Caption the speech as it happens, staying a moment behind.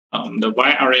the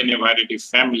RNA variety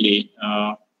family,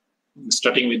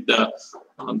 starting with the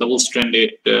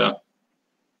double-stranded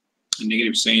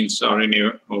negative chains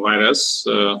RNA virus,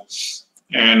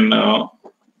 and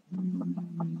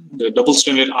the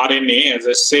double-stranded RNA, as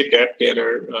I said, that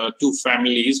there are two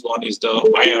families. One is the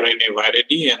RNA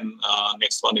viridi, and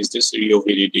next one is this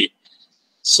Reoviridae.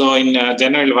 So in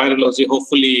general virology,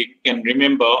 hopefully you can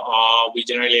remember, we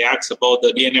generally ask about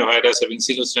the DNA virus having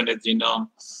single-stranded genome,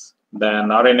 then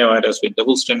RNA virus with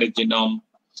double-stranded genome,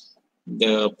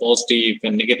 the positive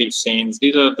and negative chains.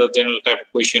 These are the general type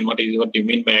of question. What do you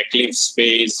mean by eclipse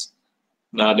phase,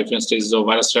 the different stages of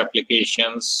virus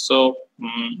replications? So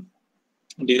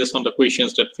these are some of the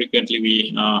questions that frequently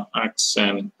we ask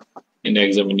in the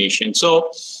examination.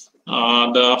 So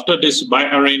after this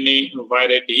RNA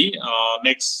viridi,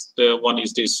 next one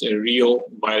is this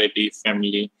Reoviridae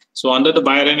family. So under the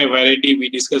RNA viridi, we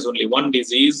discuss only one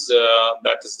disease,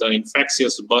 that is the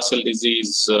infectious bursal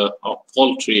disease of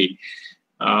poultry.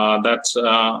 That's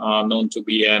known to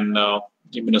be an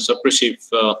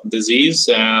immunosuppressive disease,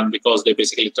 and because they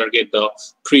basically target the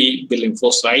pre-B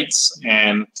lymphocytes,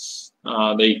 and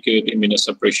the acute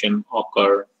immunosuppression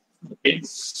occur. Okay,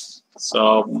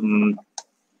 so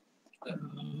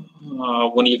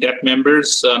only that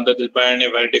members under the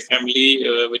RNA viridi family,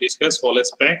 we discuss all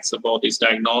aspects about its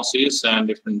diagnosis and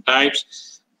different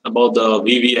types, about the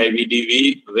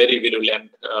VVIVDV, very virulent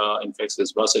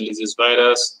infectious bursal disease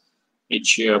virus,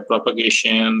 its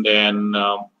propagation, then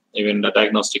even the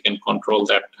diagnostic and control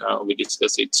that we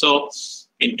discuss it. So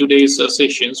in today's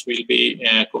sessions, we'll be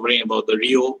covering about the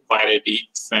Reoviridae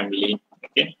family.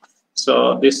 Okay,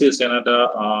 so this is another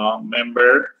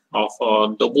member of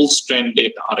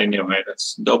double-stranded RNA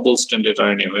virus. Double-stranded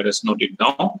RNA virus, note it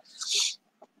down.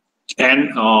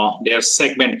 And they are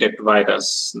segmented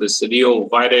virus. This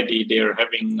Reoviridae, they are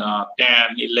having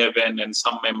 10, 11, and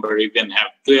some member even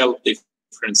have 12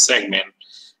 different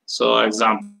segments. So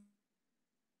example,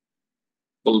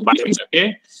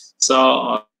 okay.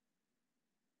 So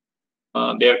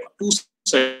there are two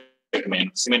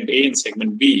segments, segment A and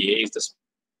segment B. A is the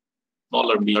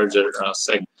smaller, B larger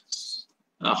segment.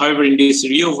 However, in this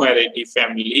Reoviridae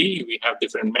family, we have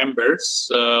different members.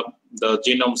 The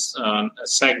genome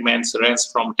segments range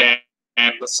from 10,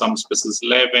 some species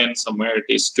 11, somewhere it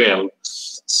is 12.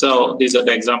 So these are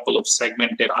the example of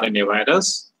segmented RNA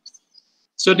virus.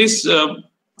 So this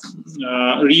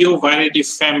Reoviridae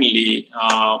family,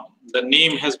 the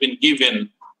name has been given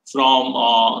from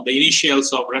the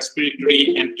initials of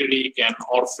respiratory, enteric, and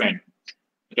orphan.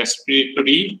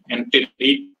 Respiratory,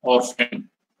 enteric, orphan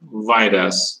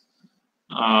virus.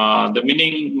 The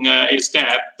meaning is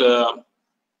that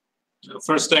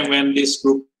first time when this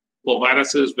group of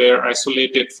viruses were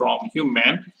isolated from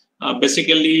human,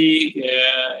 basically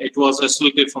it was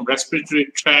isolated from respiratory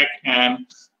tract and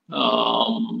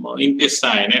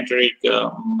intestine, enteric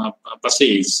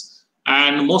passage.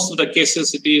 And most of the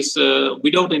cases it is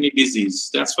without any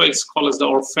disease. That's why it's called as the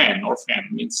orphan. Orphan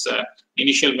means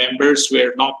initial members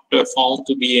were not found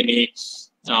to be any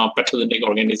pathogenic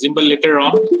organism, but later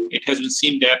on it has been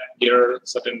seen that there are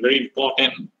certain very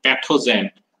important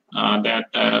pathogens that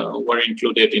were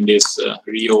included in this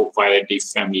Reoviridae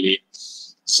family.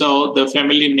 So the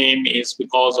family name is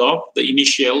because of the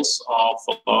initials of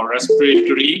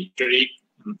respiratory, enteric,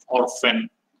 orphan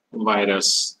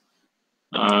virus.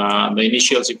 The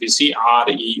initials, if you see,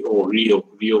 REO,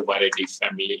 Reoviridae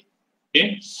family.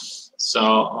 Okay,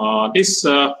 so this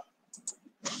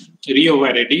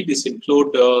Reoviridae, this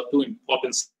include two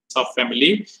important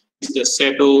subfamily. Is the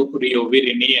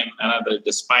Reoviridae and another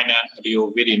the Spina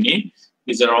Reoviridae.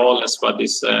 These are all as per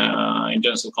this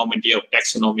International Committee of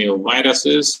Taxonomy of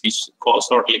Viruses, which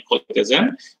shortly called as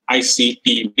an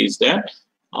ICT, is the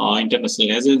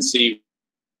international agency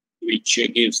which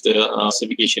gives the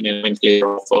classification and nomenclature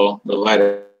of the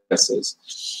viruses.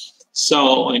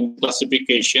 So in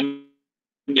classification,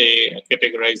 they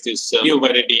categorize this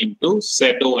Reoviridae into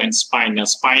Pseudo and Spina.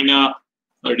 Spina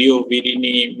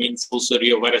Reoviridae means also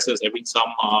reoviruses having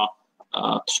some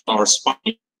or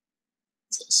spine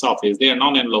surface. They are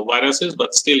non-enveloped viruses,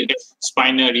 but still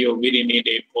Spina Reoviridae,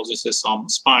 they possess some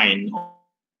spine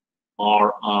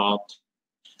or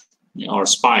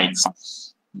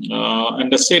spines.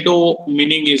 And the pseudo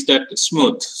meaning is that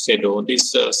smooth pseudo.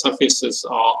 These surfaces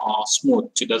are smooth.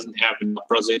 It doesn't have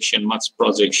projection, much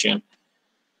projection.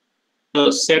 The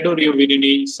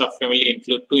Reoviridae subfamily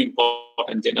include two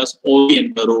important genus, Ori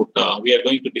and Rota. We are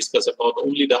going to discuss about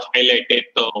only the highlighted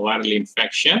viral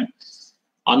infection.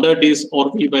 Under this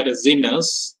Rotavirus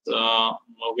genus, we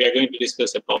are going to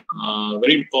discuss about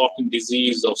very important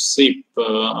disease of sheep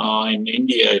in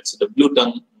India. It's the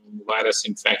Bluetongue virus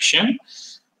infection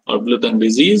or Bluetongue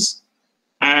disease,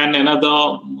 and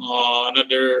another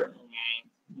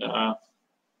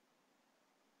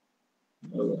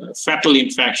fatal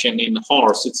infection in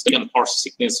horse. It's the horse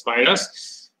sickness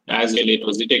virus. As it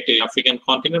was detected in African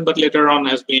continent, but later on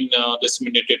has been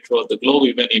disseminated throughout the globe.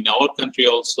 Even in our country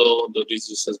also, the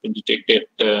disease has been detected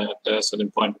at a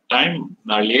certain point of time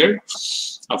earlier,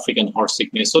 African horse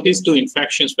sickness. So these two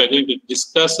infections we're going to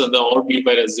discuss on the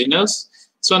Reoviridae genus.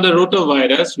 So on the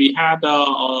rotavirus, we had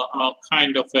a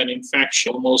kind of an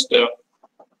infection, almost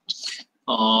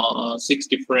 6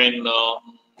 different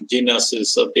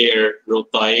genuses are there,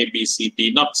 Rota, A, B, C,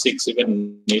 D, not 6,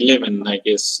 even 11, I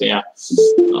guess, yeah.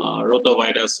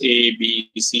 Rotavirus A, B,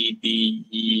 C, D,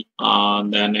 E,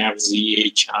 then F, Z,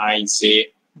 H, I, Z.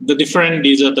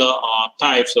 These are the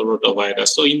types of rotavirus.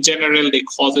 So in general, they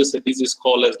causes a disease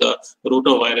called as the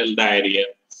rotaviral diarrhea.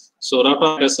 So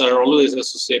rotavirus are always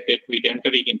associated with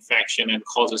enteric infection and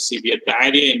causes severe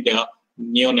diarrhea in the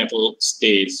neonatal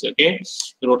stage. Okay,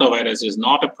 rotavirus is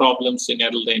not a problem in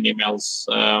adult animals,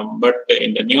 but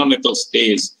in the neonatal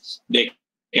stage they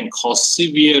can cause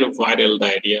severe viral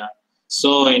diarrhea.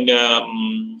 So in the,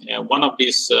 one of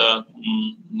these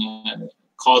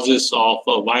causes of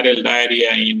viral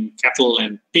diarrhea in cattle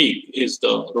and pig is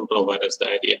the rotavirus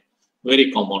diarrhea.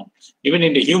 Very common. Even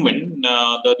in the human,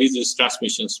 the disease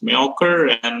transmissions may occur,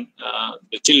 and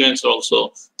the children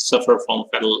also suffer from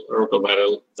fetal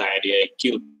rotaviral diarrhea,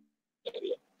 acute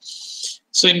diarrhea.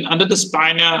 So under the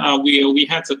spina, we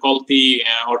had the Colti,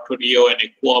 Orthorio, and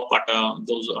Equa, but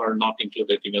those are not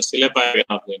included in the syllabi. We're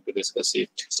not going to discuss it.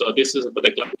 So this is about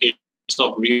the classification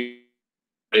of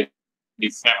Reoviridae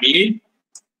family.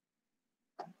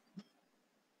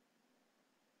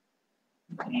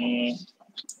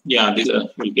 Yeah, this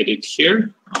we'll get it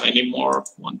here. Any more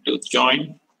want to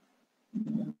join?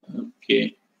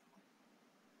 Okay.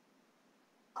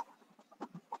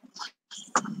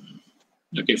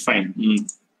 Okay, fine.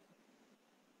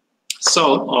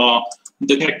 So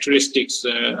the characteristics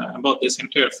about this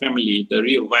entire family, the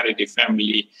Reoviridae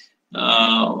family,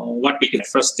 what we get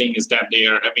first thing is that they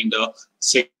are having the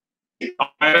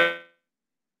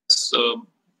so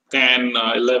 10,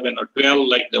 11, or 12,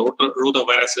 like the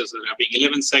rotaviruses are having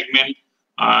 11 segment,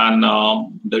 and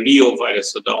the Reovirus,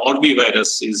 so the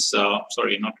Orbivirus is,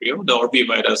 sorry, not Reo, the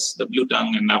Orbivirus, the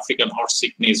Bluetongue and African horse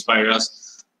sickness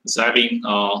virus is having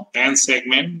 10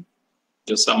 segment.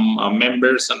 There's some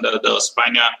members under the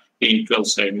spina in 12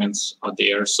 segments are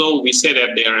there. So we say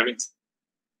that they are having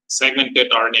segmented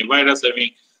RNA virus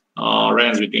having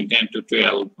range between 10 to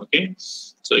 12, okay?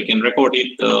 So you can record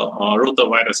it,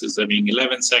 rotavirus is having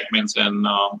 11 segments and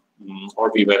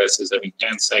Orbivirus is having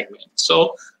 10 segments.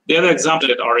 So they are the example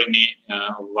of RNA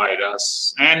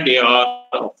virus, and they are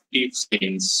of negative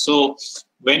strains. So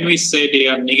when we say they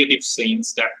are negative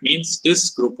strains, that means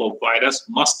this group of virus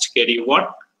must carry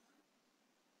what?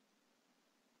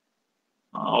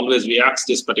 Always we ask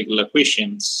this particular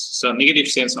questions. So negative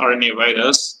strains RNA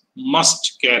virus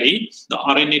must carry the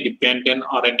RNA-dependent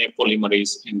RNA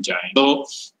polymerase enzyme. So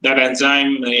that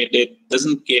enzyme it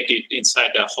doesn't get it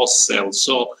inside the host cell.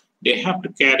 So they have to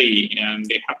carry, and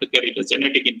they have to carry the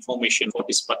genetic information for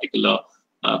this particular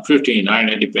protein,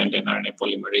 RNA-dependent RNA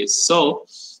polymerase. So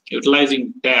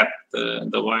utilizing that,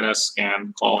 the virus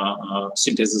can cause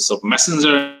synthesis of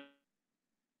messenger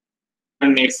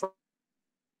RNA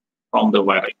from the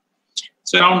virus.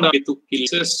 So around 2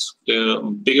 kilobases, the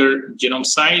bigger genome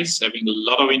size, having a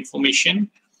lot of information,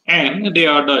 and they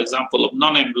are the example of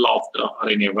non-enveloped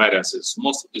RNA viruses.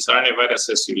 Most of these RNA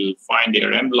viruses you will find they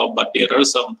are enveloped, but there are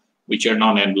some which are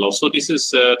non-enveloped. So this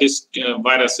is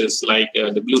viruses like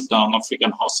the Bluetongue,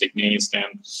 African horse sickness,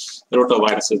 and the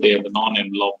rotaviruses. They are the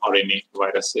non-enveloped RNA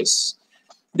viruses.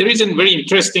 There is a very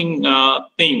interesting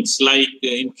things like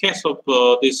in case of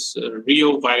this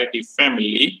Reoviridae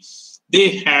family.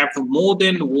 They have more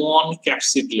than one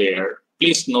capsid layer.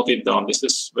 Please note it down. This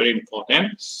is very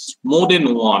important. More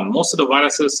than one. Most of the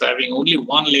viruses having only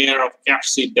one layer of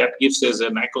capsid that gives us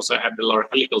an icosahedral or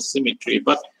helical symmetry.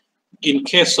 But in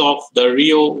case of the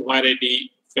Reoviridae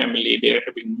family, they are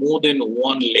having more than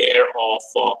one layer of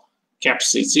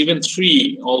capsids. Even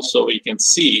 3 also we can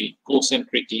see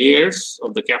concentric layers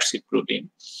of the capsid protein.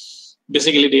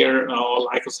 Basically, they are all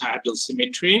icosahedral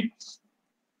symmetry,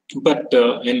 but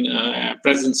in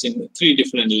presence in 3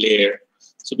 different layers.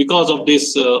 So because of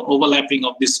this overlapping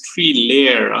of this 3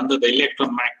 layer under the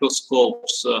electron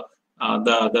microscopes,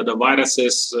 the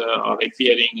viruses are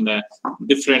appearing in a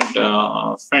different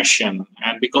fashion,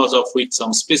 and because of which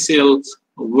some special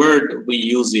word we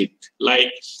use it.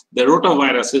 Like the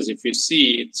rotaviruses, if you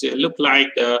see, it look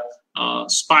like the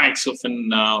spikes of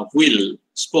an wheel.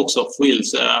 spokes of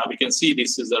wheels. We can see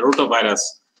this is a rotavirus.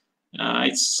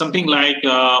 It's something like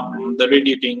the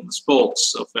radiating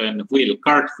spokes of a wheel,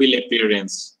 cart wheel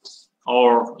appearance,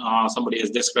 or somebody has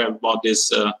described about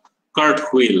this cart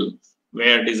wheel,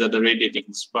 where these are the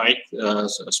radiating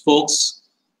spokes,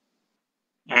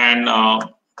 and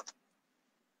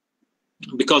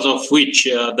because of which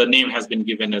the name has been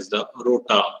given as the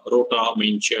rota. Rota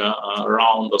means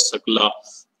round or circular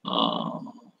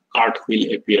cart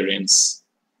wheel appearance.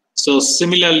 So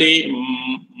similarly,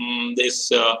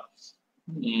 this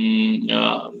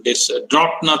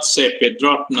drop nut shape,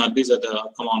 drop nut, these are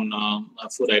the common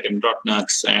food item, drop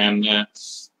nuts, and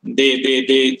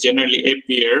they generally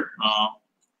appear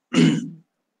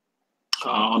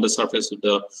on the surface of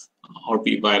the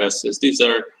orbiviruses. These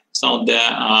are some of the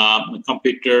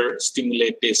computer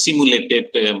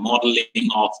simulated modeling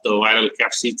of the viral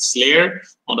capsids layer,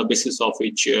 on the basis of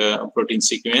which protein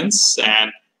sequence,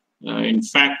 and in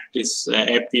fact this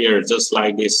appears just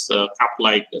like this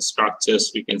cup-like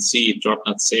structures. We can see drop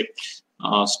nut shaped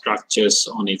structures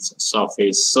on its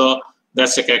surface. So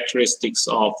that's the characteristics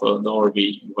of the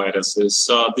orbiviruses.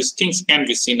 So these things can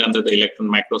be seen under the electron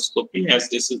microscopy, as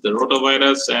this is the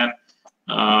rotavirus, and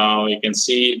we can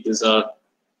see these are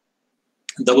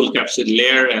double capsid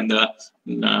layer and the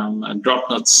drop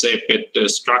nut shaped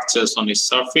structures on its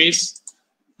surface.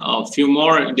 A few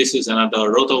more. This is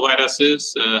another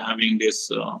rotaviruses having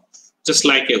this just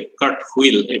like a cart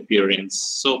wheel appearance.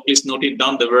 So please note it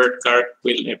down, the word cart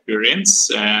wheel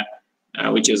appearance,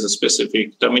 which is a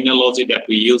specific terminology that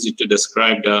we use it to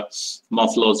describe the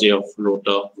morphology of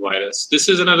rotavirus. This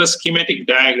is another schematic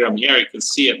diagram. Here you can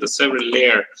see at the several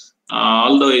layer.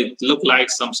 Although it looked like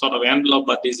some sort of envelope,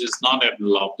 but this is not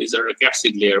envelope. These are a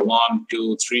capsid layer, 1,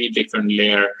 2, 3 different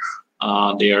layer.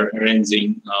 They are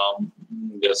arranging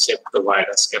the shape of the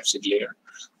virus capsid layer.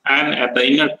 And at the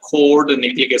inner core, the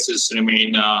nucleic acids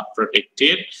remain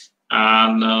protected,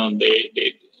 and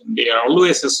they are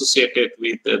always associated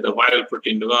with the viral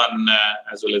protein 1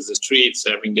 as well as the streets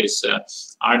having this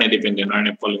RNA-dependent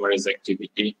RNA polymerase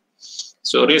activity.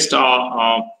 So rest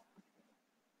are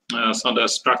some of the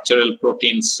structural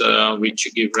proteins which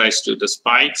give rise to the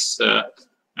spikes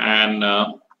and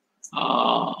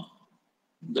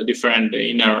the different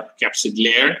inner capsid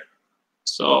layer.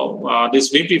 So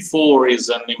this VP4 is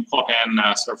an important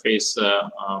surface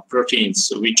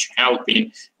proteins which help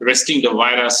in resting the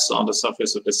virus on the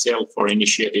surface of the cell for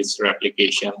initiate its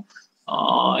replication.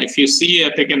 If you see,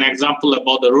 take an example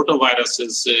about the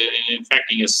rotaviruses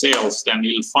infecting a cells, then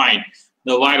you'll find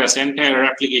the virus entire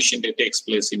replication that takes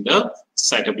place in the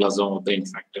cytoplasm of the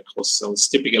infected host cells,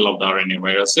 typical of the RNA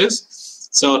viruses.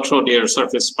 So through their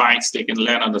surface spikes, they can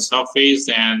land on the surface,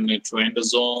 and through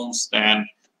endosomes and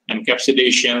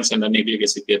encapsulations, and the nucleic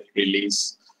acid get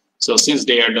released. So since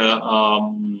they are the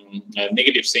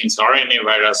negative sense RNA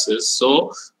viruses,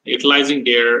 so utilizing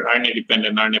their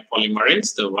RNA-dependent RNA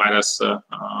polymerase, the virus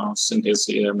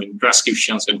synthesis,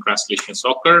 transcriptions and translations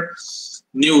occur.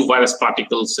 New virus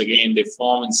particles, again, they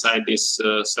form inside this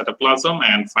cytoplasm,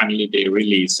 and finally they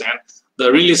release. And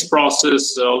the release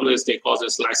process always they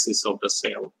causes lysis of the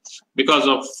cell, because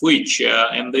of which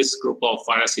in this group of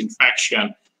virus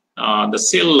infection, the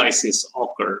cell lysis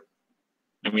occur.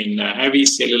 Heavy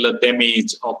cellular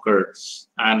damage occur,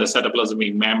 and the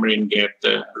cytoplasmic membrane get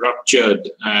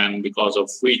ruptured, and because of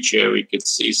which we could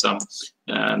see some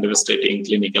devastating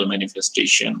clinical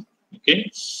manifestation.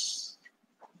 Okay.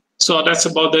 So that's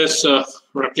about this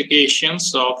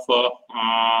replications of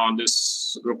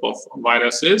this group of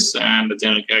viruses and the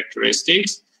general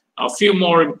characteristics. A few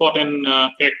more important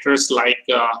characters, like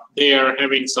they are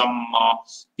having some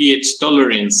pH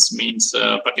tolerance, means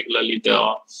particularly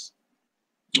the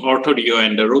orthodio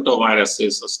and the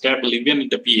rotaviruses are stable even in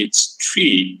the pH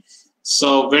 3.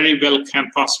 So very well can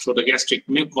pass through the gastric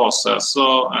mucosa.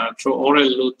 So through oral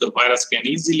route, the virus can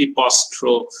easily pass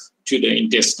through to the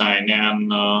intestine,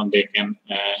 and they can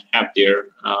have their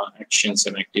actions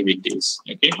and activities.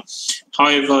 Okay.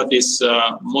 However, this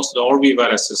most of the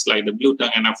orbiviruses like the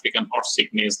Bluetongue and African horse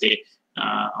sickness, they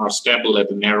are stable at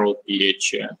a narrow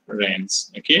pH range.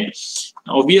 Okay.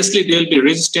 Obviously, they will be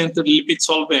resistant to the lipid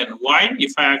solvent. Why?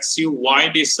 If I ask you why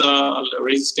this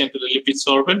resistant to the lipid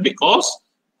solvent, because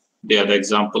they are the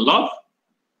example of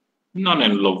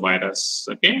non-envelope virus.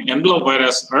 Okay, envelope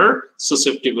virus are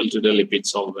susceptible to the lipid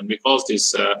solvent because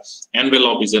this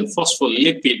envelope is a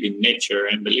phospholipid in nature,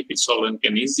 and the lipid solvent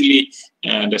can easily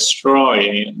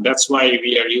destroy. That's why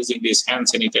we are using this hand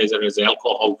sanitizer as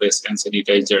alcohol-based hand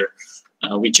sanitizer,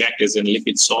 which acts as a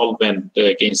lipid solvent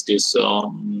against this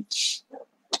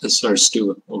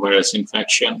SARS-2 virus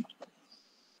infection.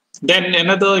 Then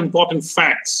another important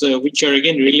facts, which are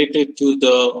again related to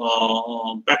the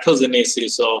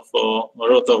pathogenesis of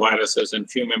rotaviruses and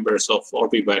few members of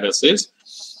orbiviruses.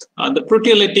 The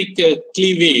proteolytic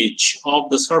cleavage of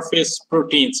the surface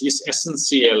proteins is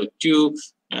essential to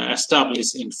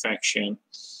establish infection.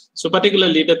 So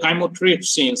particularly the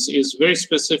chymotrypsins is very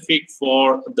specific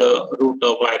for the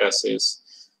rotaviruses.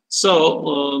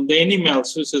 So the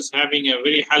animals which is having a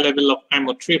very high level of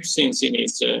chymotrypsins in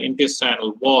its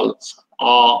intestinal wall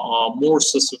are more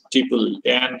susceptible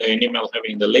than the animal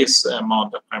having the less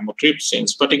amount of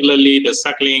chymotrypsins, particularly the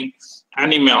suckling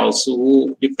animals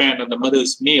who depend on the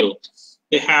mother's milk.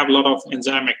 They have a lot of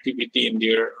enzyme activity in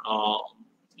their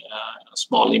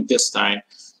small intestine.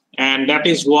 And that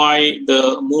is why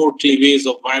the more cleavage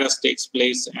of virus takes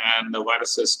place and the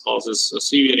viruses causes a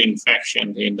severe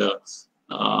infection in the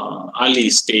early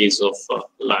stage of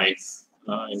life,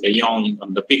 in the young,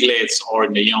 on the piglets, or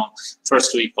in the young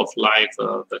first week of life,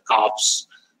 the calves,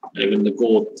 even the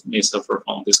goat may suffer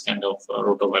from this kind of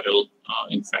rotaviral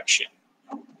infection.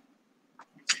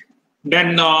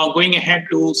 Then going ahead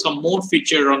to some more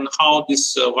feature on how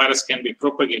this virus can be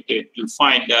propagated, you'll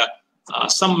find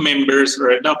some members are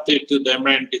adapted to the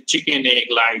embryonic chicken egg,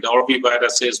 like the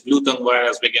orbiviruses, Bluetongue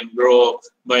virus. We can grow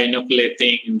by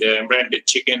inoculating the embryonic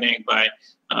chicken egg by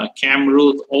cam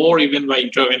route, or even by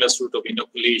intravenous route of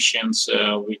inoculations.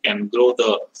 We can grow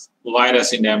the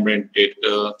virus in the embryonic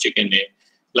chicken egg.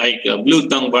 Like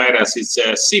Bluetongue virus is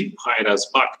a SIB virus,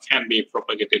 but can be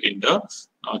propagated in the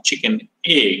chicken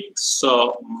egg.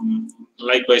 So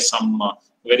likewise, some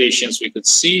variations we could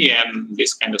see, and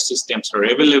these kind of systems are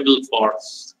available for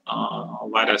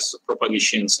virus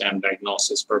propagations and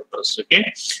diagnosis purpose.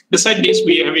 Okay. Besides this,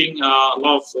 we are having a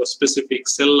lot of specific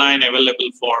cell line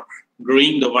available for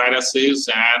growing the viruses,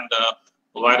 and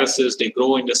viruses, they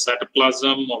grow in the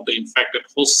cytoplasm of the infected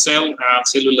host cell, and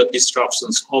cellular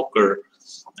disruptions occur,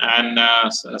 and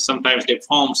sometimes they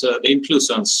form the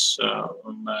inclusions,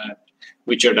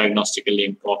 which are diagnostically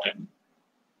important.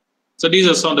 So these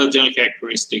are some of the general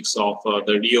characteristics of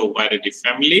the Reoviridae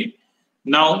family.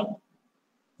 Now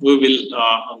we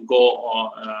will go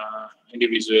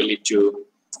individually to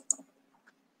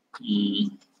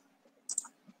the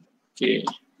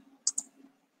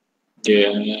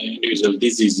individual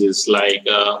diseases. Like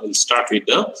we'll start with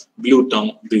the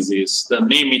Bluetongue disease. The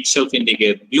name itself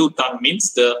indicates Bluetongue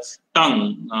means the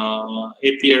tongue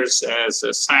appears as a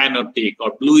cyanotic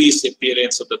or bluish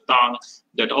appearance of the tongue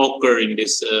that occur in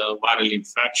these viral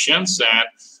infections,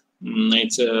 and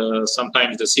it's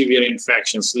sometimes the severe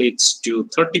infections leads to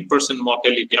 30%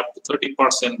 mortality, up to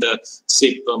 30% the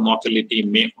SIB mortality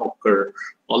may occur,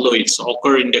 although it's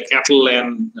occur in the cattle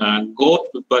and goat,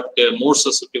 but the more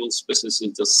susceptible species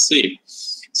is the SIB.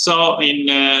 So in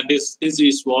this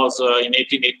disease was in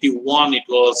 1881, it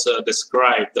was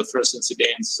described, the first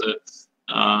incidence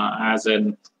as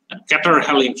an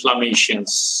catarrhal inflammation.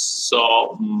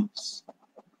 So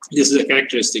this is a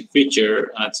characteristic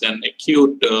feature. It's an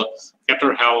acute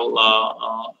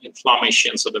catarrhal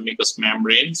inflammations of the mucous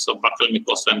membrane, so buccal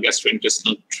mucosa and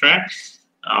gastrointestinal tract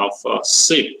of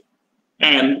SIB.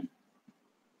 And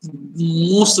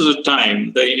most of the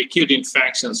time, the acute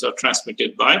infections are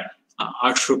transmitted by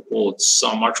arthropods.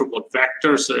 Some arthropod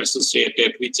vectors are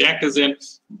associated, which act as a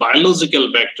biological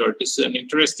vector. This is an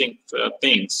interesting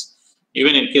thing.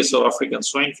 Even in case of African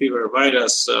swine fever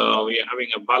virus, we are having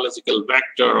a biological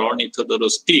vector,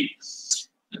 ornithodoros tick.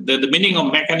 The meaning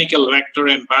of mechanical vector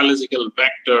and biological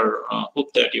vector,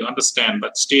 hope that you understand,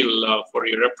 but still for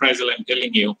your reprisal, I'm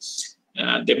telling you,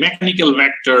 the mechanical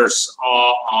vectors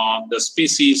are the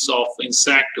species of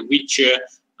insect which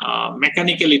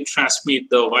mechanically transmit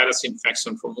the virus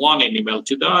infection from one animal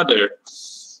to the other.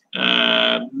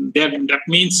 That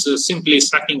means simply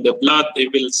sucking the blood, they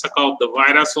will suck out the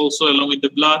virus also along with the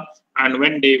blood, and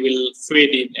when they will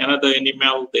feed in another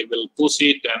animal, they will push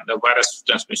it and the virus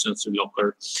transmissions will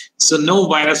occur. So no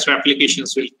virus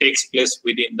replications will take place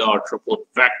within the arthropod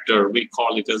vector. We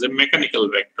call it as a mechanical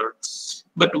vector.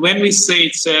 But when we say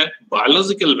it's a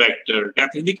biological vector,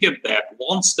 that indicates that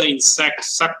once the insect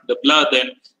sucks the blood,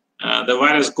 then the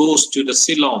virus goes to the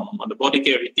coelom, or the body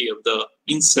cavity of the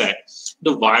insect.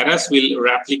 The virus will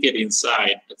replicate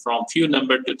inside. From few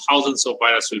number to thousands of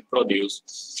virus will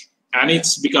produce. And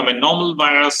it's become a normal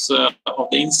virus of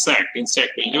the insect.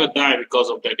 Insect will never die because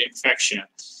of that infection.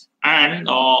 And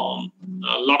a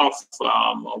lot of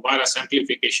virus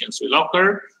amplifications will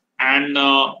occur. And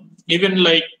even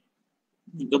like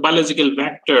the biological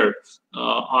vector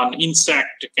on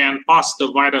insect can pass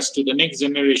the virus to the next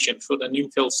generation, for the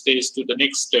nymphal stage to the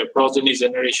next progeny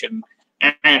generation.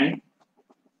 And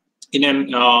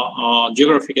in a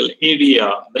geographical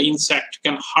area, the insect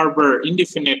can harbor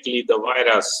indefinitely the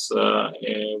virus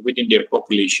within their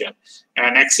population.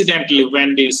 And accidentally,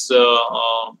 when this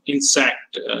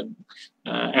insect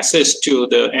access to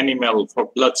the animal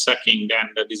for blood sucking, then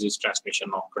the disease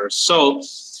transmission occurs. So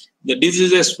the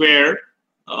diseases where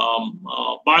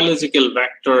biological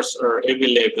vectors are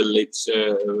available, it's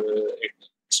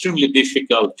extremely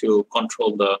difficult to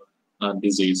control the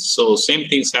disease. So same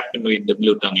things happen with the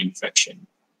Bluetongue infection.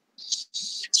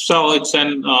 So it's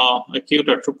an acute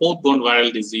arthropod-borne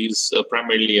viral disease,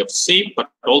 primarily of sheep, but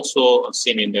also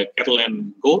seen in the cattle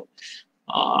and goat.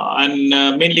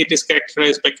 Mainly it is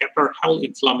characterized by catarrhal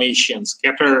inflammations.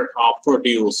 Catarrh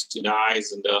produced in the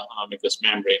eyes and the mucous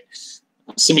membrane.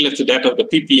 Similar to that of the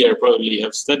PPR, probably you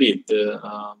have studied the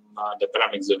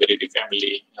Reoviridae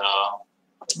family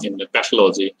in the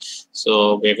pathology.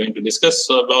 So we're going to discuss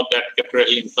about that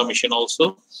catarrhal inflammation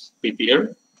also,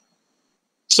 PPR.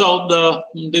 So the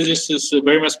disease is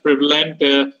very much prevalent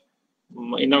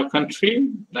in our country.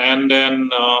 And then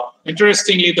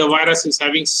interestingly, the virus is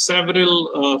having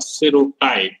several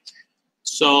serotypes.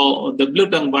 So the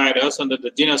Bluetongue virus under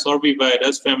the genus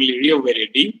Reoviridae, family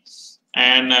Reoviridae,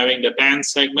 and having the 10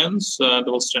 segments,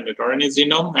 double stranded RNA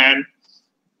genome, and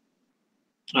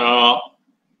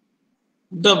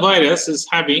the virus is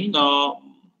having,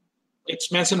 it's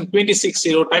mentioned 26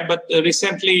 serotype, but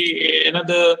recently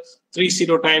another 3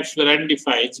 serotypes were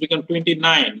identified. It's become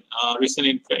 29.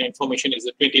 Recent information is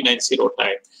a 29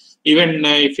 serotype. Even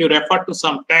if you refer to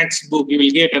some textbook, you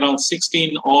will get around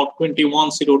 16 or 21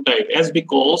 serotype, as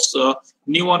because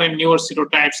newer and newer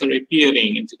serotypes are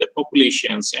appearing into the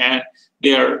populations, and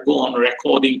they are go on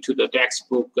recording to the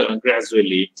textbook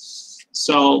gradually.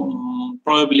 So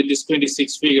probably this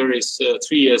 26 figure is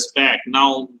 3 years back.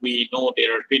 Now we know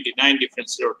there are 29 different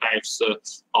serotypes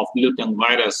of Bluetongue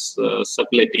virus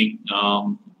circulating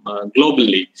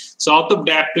globally. So out of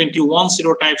that, 21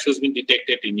 serotypes has been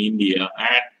detected in India.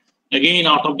 And again,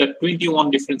 out of that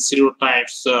 21 different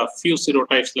serotypes, few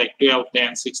serotypes like 12,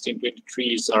 10, 16,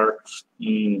 23s are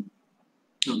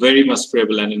very much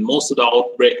prevalent. In most of the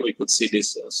outbreak, we could see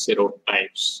these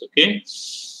serotypes, okay?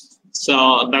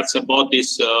 So that's about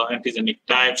these antigenic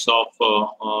types of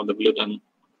the Bluetongue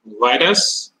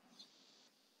virus.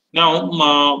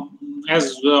 Now,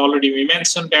 as already we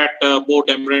mentioned that both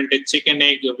embryonic chicken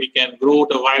egg, we can grow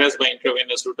the virus by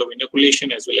intravenous route of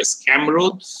inoculation as well as stem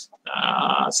route.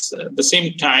 At the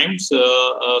same time,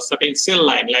 certain cell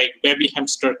line like baby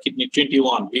hamster kidney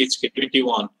 21, VHK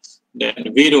 21,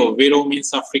 then Vero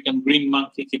means African green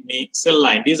monkey kidney cell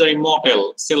line. These are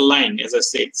immortal cell line, as I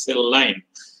said, cell line.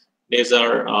 These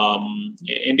are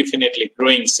indefinitely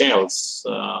growing cells.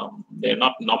 They're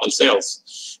not normal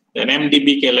cells. Then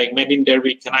MDBK, like Medin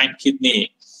Derby canine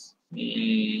kidney.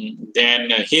 Then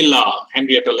HeLa,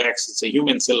 Henrietta Lacks, it's a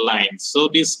human cell line. So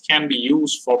this can be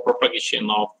used for propagation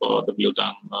of the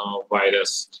Bluetongue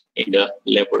virus in the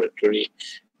laboratory.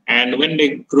 And when they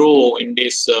grow in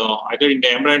this, either in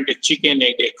the embryonic chicken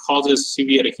egg, it causes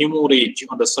severe hemorrhage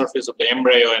on the surface of the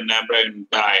embryo, and the embryo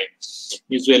die.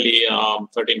 Usually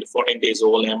 13 to 14 days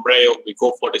old embryo, we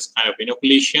go for this kind of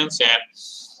inoculations,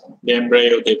 and the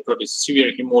embryo, they produce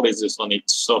severe hemorrhages on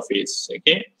its surface,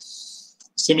 okay?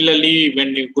 Similarly,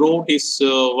 when you grow this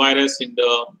virus in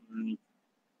the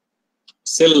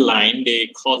cell line, they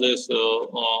causes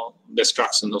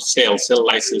destruction of cells, cell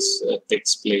lysis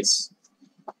takes place.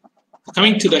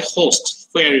 Coming to the host,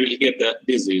 where you will get the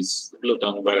disease,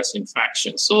 Bluetongue virus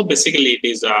infection. So basically,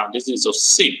 these are disease of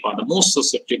sheep are the most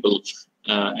susceptible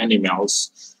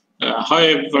animals.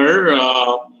 However,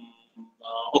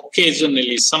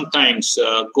 occasionally, sometimes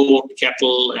goat,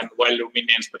 cattle, and wild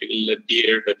ruminants, particularly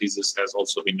deer, the disease has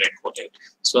also been recorded.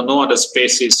 So no other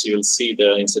species you will see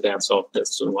the incidence of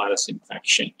this virus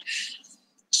infection.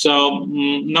 So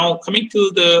now coming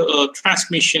to the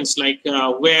transmissions, like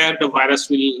where the virus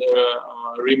will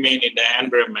remain in the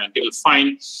environment, you will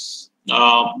find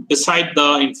beside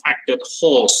the infected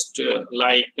host,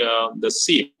 like the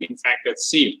sheep, infected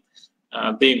sheep,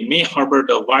 they may harbor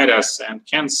the virus and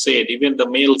can shed. Even the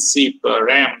male sheep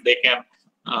ram, they can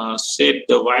shed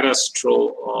the virus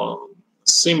through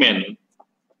semen.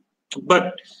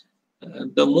 But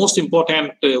the most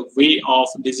important way of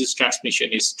disease transmission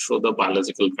is through the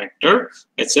biological vector.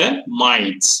 It's a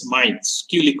mites,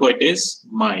 Culicoides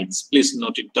mites. Please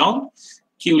note it down.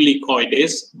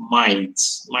 Culicoides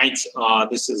mites. Mites,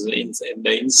 this is in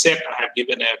the insect. I have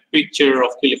given a picture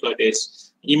of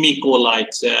Culicoides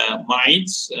imicolite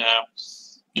mites.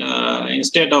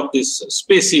 Instead of this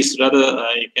species, rather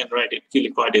you can write it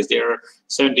Culicoides. There are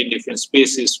 17 different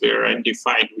species were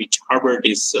identified which harbor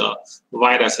this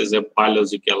virus as a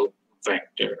biological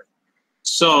vector.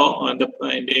 So in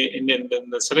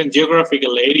the certain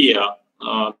geographical area,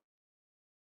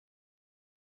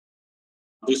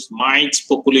 this mites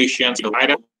populations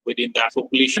within that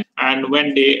population, and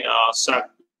when they suck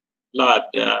blood,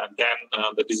 then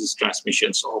the disease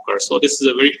transmissions occur. So this is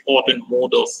a very important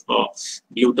mode of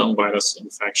Bluetongue virus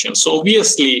infection. So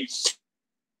obviously,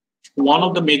 one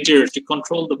of the measures to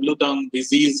control the Bluetongue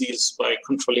disease is by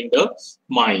controlling the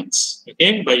mites.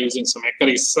 Okay, by using some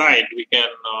acaricide, we can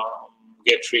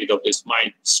get rid of this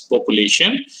mites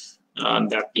population, and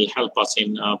that will help us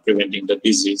in preventing the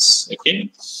disease.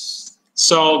 Okay,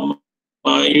 so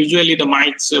usually the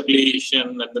mites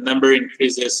population and the number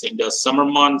increases in the summer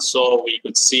months, so we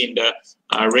could see in the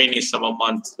rainy summer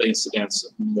months the incidence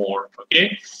more.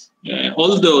 Okay.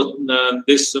 Although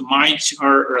these mites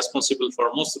are responsible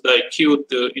for most of the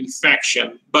acute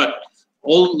infection, but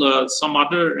some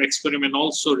other experiment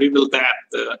also reveal that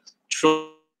through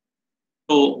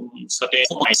certain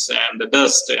mites and the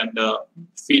dust and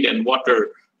feed and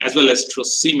water, as well as through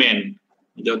semen,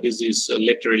 the disease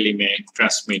literally may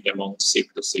transmit among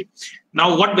sheep to sheep.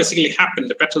 Now, what basically happened,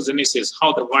 the pathogenesis,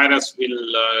 how the virus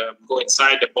will go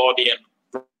inside the body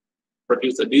and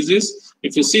produce the disease.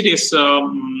 If you see this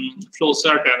flow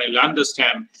chart, and you'll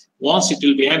understand, once it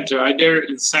will be entered, either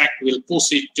insect will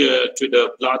push it to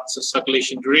the blood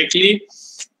circulation directly.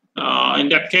 In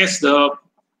that case, the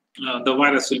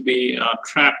virus will be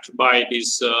trapped by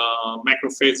these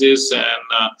macrophages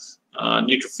and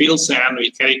neutrophils, and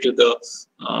will carry to the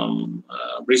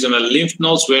regional lymph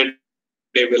nodes, where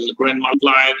they will grow and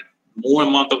multiply. More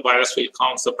amount of virus will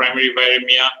come, the primary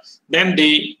viremia. Then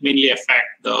they mainly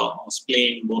affect the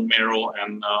spleen, bone marrow,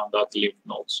 and the lymph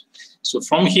nodes. So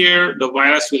from here, the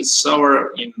virus will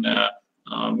sour in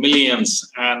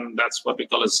millions, and that's what we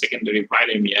call a secondary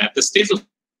viremia. At the stage of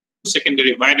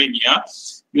secondary viremia,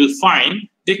 you'll find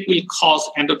it will cause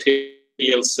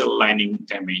endothelial cell lining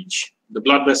damage. The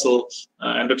blood vessel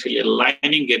endothelial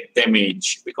lining get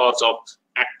damaged because of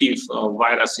active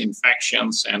virus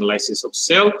infections and lysis of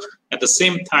cell. At the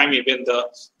same time, even the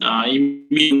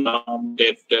immune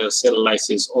cell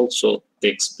lysis also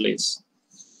takes place.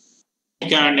 We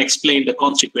can explain the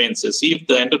consequences. If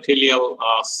the endothelial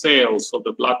cells of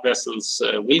the blood vessels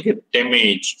will get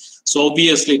damaged, so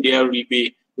obviously there will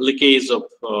be leakage of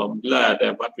blood,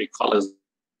 what we call as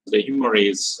the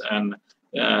hemorrhage, and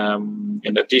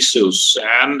in the tissues,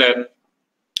 and then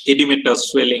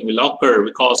edematous swelling will occur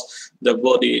because the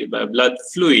body blood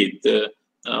fluid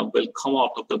will come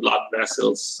out of the blood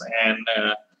vessels, and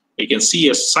we can see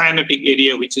a cyanotic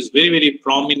area which is very, very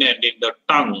prominent in the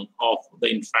tongue of the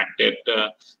infected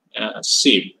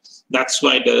sheep. That's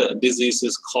why the disease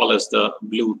is called as the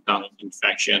Bluetongue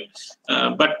infection.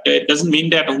 But it doesn't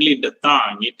mean that only in the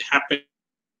tongue. It happens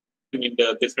in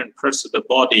the different parts of the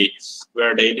body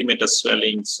where the edematous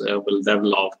swellings will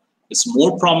develop. It's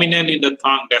more prominent in the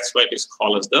tongue. That's why it is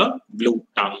called as the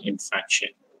Bluetongue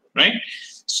infection, right?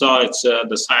 So it's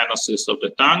the cyanosis of the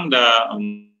tongue,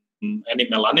 the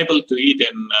animal unable to eat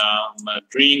and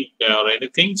drink or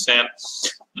anything, and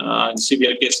in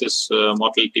severe cases,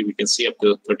 mortality we can see up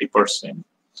to 30%.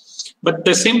 But at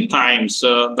the same time,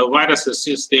 the viruses,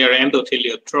 since they are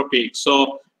endotheliotropic,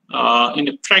 so in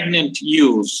a pregnant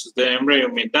ewes, the embryo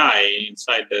may die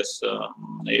inside this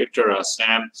uterus,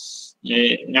 and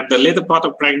at the later part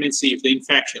of pregnancy, if the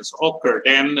infections occur,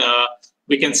 then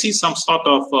we can see some sort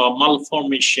of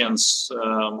malformations,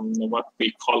 what we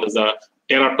call as the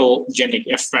teratogenic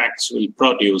effects will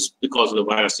produce because of the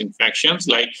virus infections,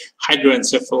 like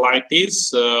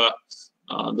hydroencephalitis,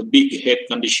 the big head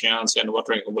conditions, and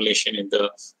water accumulation in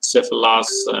the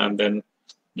cephalus, and then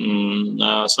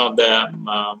some of the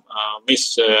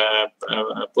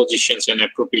mispositions and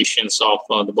appropriations of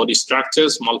the body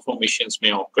structures, malformations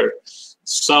may occur.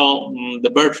 So the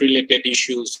birth-related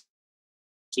issues,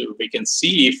 so we can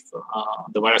see if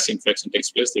the virus infection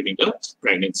takes place during the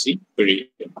pregnancy period.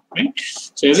 Right?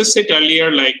 So as I said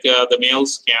earlier, like the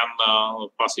males can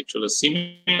pass it through the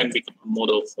semen and become a mode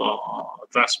of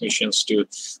transmissions to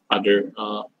other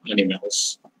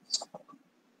animals.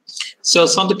 So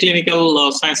some of the clinical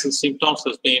signs and symptoms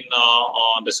has been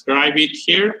described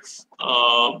here.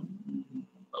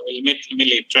 We'll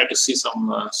immediately try to see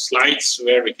some slides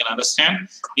where we can understand.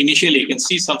 Initially, you can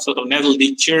see some sort of nasal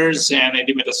ditchers and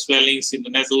edematous swellings in the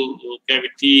nasal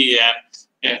cavity,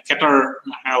 and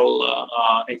catarrhal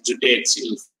exudates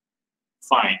you'll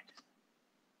find.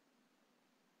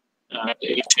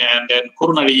 And then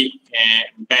coronary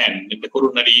band in the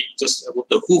coronary, just above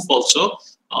the hoof also,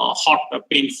 hot,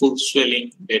 painful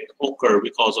swelling that occur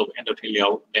because of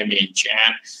endothelial damage.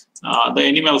 And the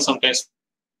animal sometimes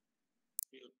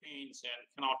feel pain and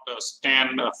cannot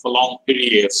stand for long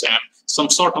periods, and some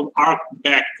sort of arc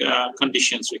back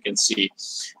conditions we can see.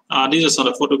 These are some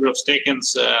of the photographs taken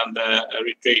and the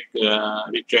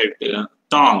retrieved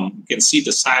tongue. You can see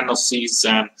the cyanosis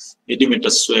and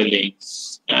edematous swelling.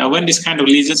 When this kind of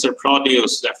lesions are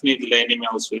produced, definitely the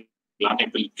animals will be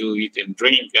unable to eat and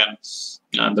drink,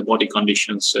 and the body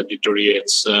conditions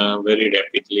deteriorates very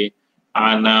rapidly.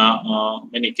 And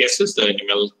many cases, the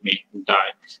animal may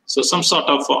die. So some sort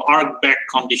of arc back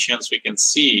conditions we can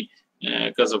see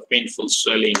because of painful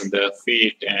swelling in the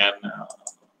feet and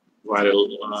viral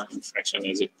infection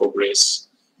as it progresses.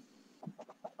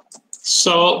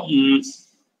 So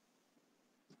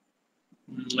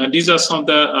these are some of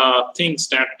the things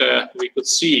that we could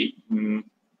see.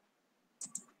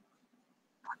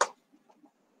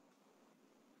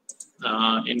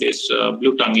 In these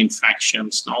Bluetongue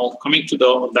infections. Now, coming to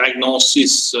the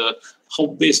diagnosis, how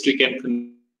best we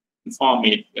can confirm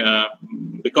it,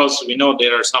 because we know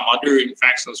there are some other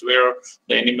infections where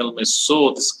the animal may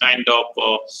show this kind of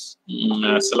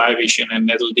salivation and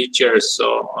nasal ditches.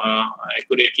 So,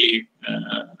 accurately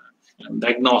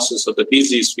diagnosis of the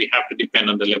disease, we have to depend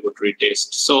on the laboratory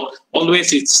test. So,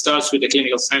 always it starts with the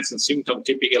clinical signs and symptoms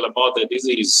typical about the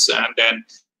disease, and then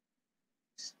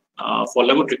for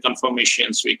laboratory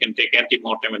confirmations, we can take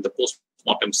antemortem and the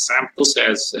postmortem samples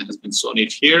as has been shown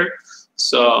it here.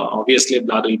 So obviously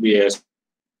blood will be a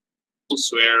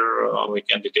where we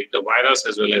can detect the virus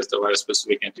as well as the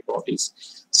virus-specific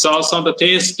antibodies. So some of the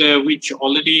tests which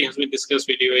already has been discussed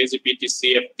with you, AZPT,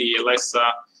 CFT, ELISA,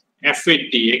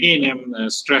 FAT. Again, I'm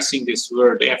stressing this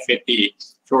word FAT,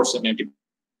 fluorescent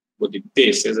antibody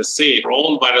test. As I say, for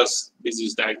all virus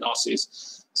disease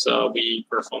diagnosis, so we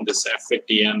perform this FAT,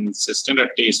 and it's a standard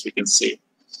test we can see.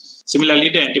 Similarly,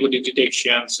 the antibody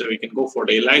detection, so we can go for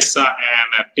the ELISA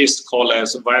and a test called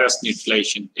as virus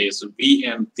neutralization test,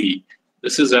 VMC.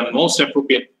 This is a most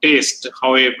appropriate test.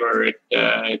 However,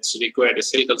 it's required a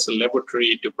cell culture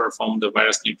laboratory to perform the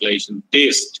virus neutralization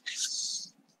test.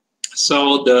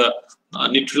 So the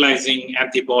neutralizing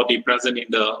antibody present in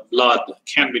the blood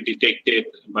can be detected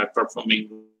by performing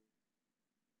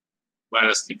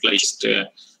virus neutralization,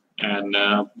 and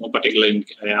more particularly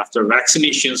after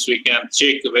vaccinations, we can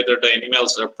check whether the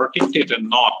animals are protected or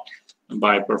not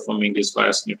by performing this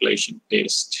virus neutralization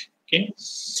test. Okay.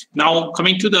 Now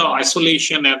coming to the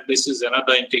isolation, and this is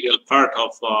another integral part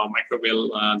of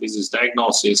microbial disease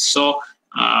diagnosis. So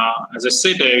as I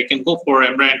said, we can go for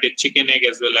embryonic chicken egg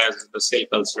as well as the cell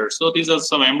culture. So these are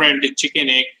some embryonic chicken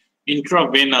egg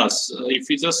intravenous. If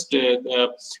you just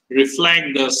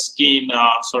reflect the skin,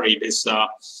 this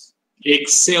egg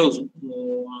cell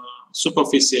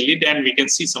superficially, then we can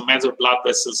see some major blood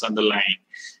vessels underlying.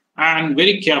 And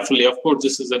very carefully, of course,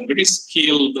 this is a very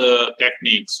skilled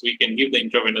techniques. We can give the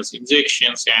intravenous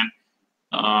injections, and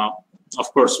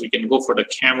of course, we can go for the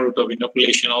cam route of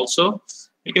inoculation also.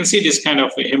 You can see this kind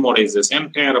of hemorrhages,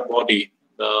 entire body,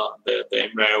 the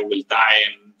embryo will die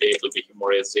and they will be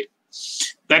hemorrhagic.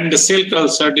 Then the cell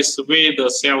culture, this way the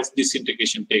cells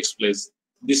disintegration takes place.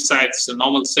 This side is the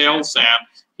normal cells, and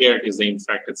here it is the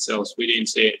infected cells. Within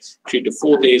say 3 to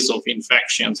 4 days of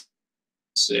infections,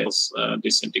 cells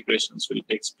disintegrations will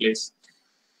take place.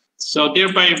 So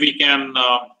thereby we can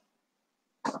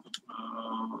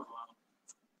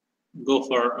go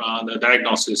for the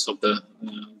diagnosis of the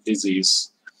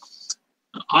disease.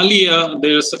 Earlier,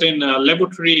 there are certain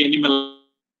laboratory animal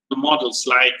models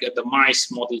like the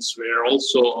mice models were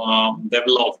also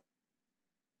developed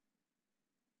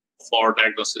for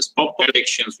diagnosis. Pop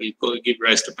predictions will give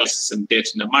rise to persistent and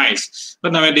death in the mice.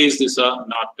 But nowadays, these are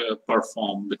not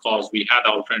performed because we had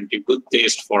alternative good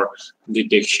test for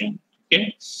detection.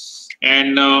 Okay,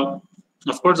 and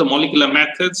of course, the molecular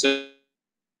methods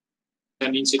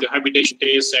and in situ habitation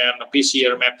tests and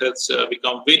PCR methods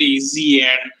become very easy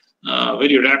and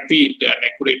very rapid, and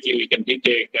accurately we can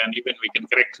detect, and even we can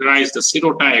characterize the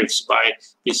serotypes by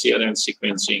PCR and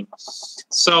sequencing.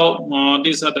 So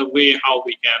these are the way how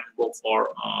we can go for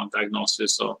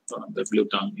diagnosis of the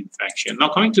Bluetongue infection. Now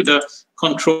coming to the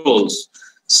controls.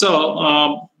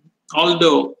 So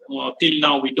although till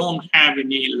now we don't have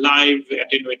any live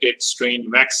attenuated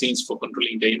strain vaccines for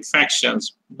controlling the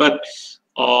infections, but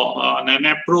an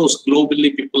approach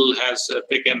globally people has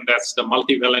taken, that's the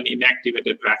multivalent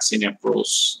inactivated vaccine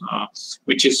approach,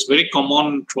 which is very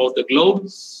common throughout the globe.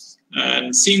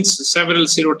 And since several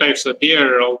serotypes are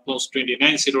there, almost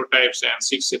 29 serotypes and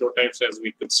 6 serotypes as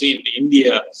we could see in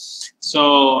India.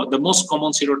 So the most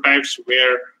common serotypes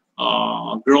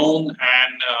were grown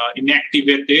and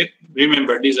inactivated.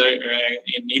 Remember, these are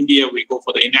in India, we go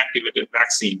for the inactivated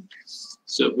vaccine.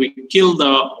 So we kill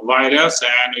the virus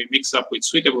and we mix up with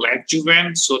suitable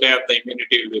adjuvant so that the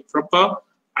immunity will be proper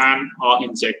and are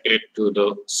injected to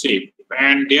the sheep.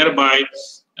 And thereby,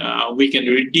 we can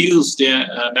reduce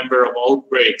the number of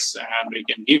outbreaks and we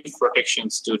can give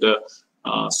protections to the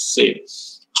sheep.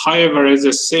 However, as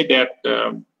I said that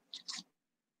the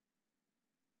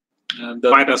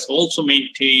virus also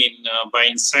maintained by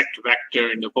insect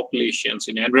vector in the populations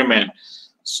in environment.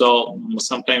 So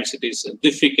sometimes it is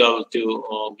difficult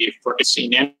to give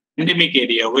protection in endemic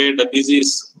area where the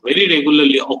disease very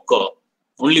regularly occur.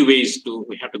 Only way is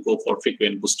we have to go for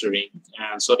frequent boostering,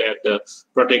 and so that the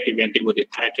protective antibody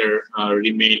titer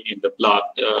remain in the blood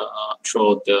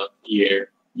throughout the year.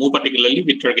 More particularly,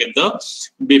 we target the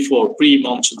before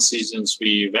pre-monsoon seasons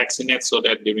we vaccinate so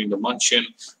that during the monsoon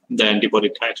the antibody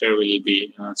titer will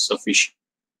be sufficiently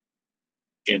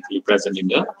present in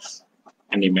the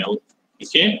animal.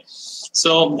 Okay,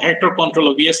 so vector control,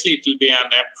 obviously it will be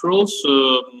an approach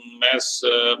as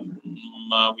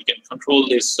we can control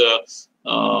this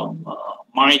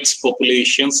mites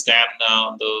populations, then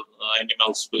the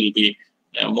animals will be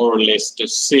more or less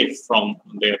safe from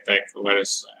the attack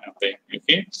virus. Okay,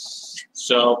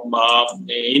 so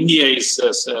India is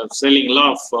selling a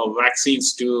lot of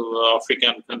vaccines to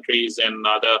African countries and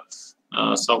other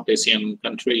South Asian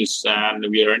countries, and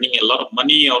we are earning a lot of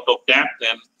money out of that.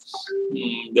 And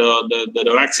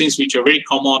the vaccines which are very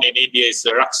common in India is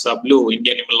the Raksa Blue,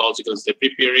 Indian Immunologicals. They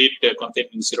prepare it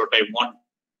containing serotype 1,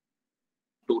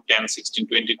 2, 10, 16,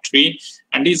 23,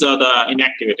 and these are the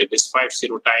inactivated. These 5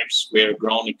 serotypes were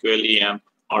grown equally and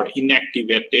are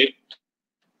inactivated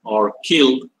or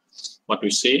killed, what we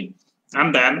say,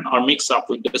 and then are mixed up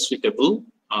with the suitable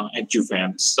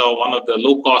adjuvants. So one of the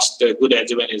low-cost good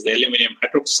adjuvant is the aluminum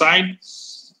hydroxide.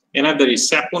 Another is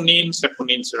saponin.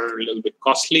 Saponins are a little bit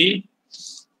costly.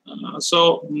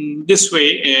 So this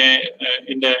way,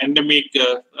 in the endemic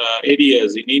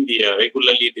areas in India,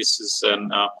 regularly this is an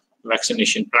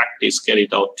vaccination practice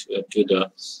carried out to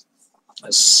the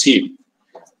sheep.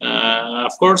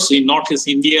 Of course, in Northeast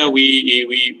India,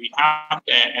 we have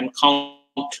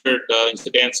encountered the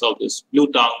incidence of this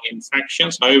Bluetongue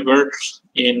infections. However,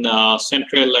 in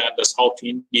Central and the South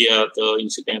India, the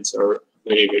incidence are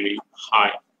very, very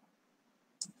high.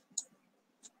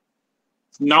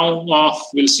 Now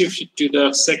we'll shift to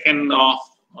the second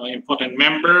important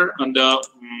member on the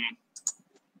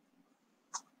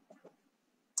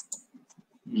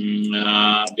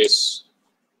this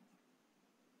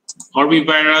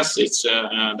Rotavirus. It's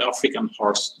the African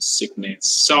horse sickness.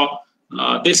 So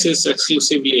this is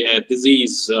exclusively a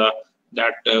disease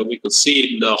that we could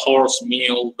see in the horse,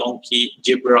 mule, donkey,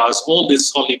 zebras, all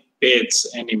these solid-beds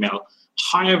animal.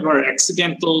 However,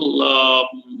 accidental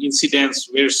incidents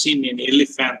were seen in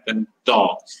elephant and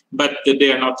dog, but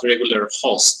they are not regular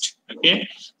host. Okay,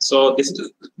 so this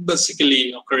is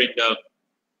basically occurring in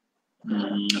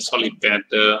the solid bed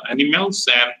animals,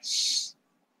 and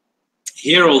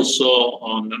here also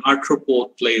an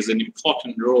arthropod plays an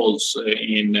important role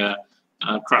in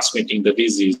transmitting the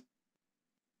disease,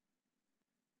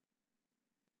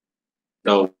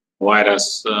 the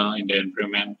virus in the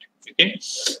environment. Okay,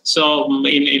 so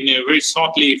in very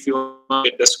shortly, if you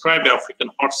describe African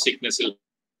horse sickness, you'll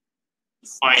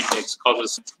find its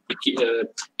causes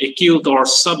acute or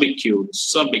subacute.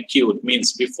 Subacute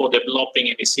means before developing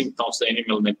any symptoms, the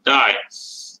animal may die.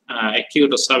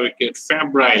 Acute or subacute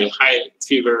febrile, high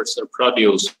fevers are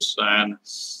produced and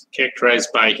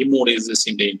characterized by hemolysis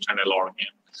in the internal organ.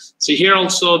 So here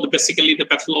also, basically the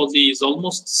pathology is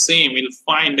almost the same. We'll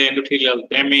find the endothelial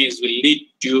damage will lead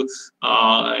to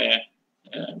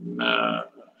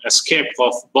escape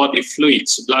of body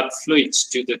fluids, blood fluids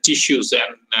to the tissues,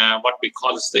 and what we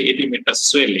call is the edematous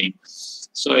swelling.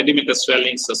 So edematous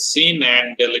swellings are seen,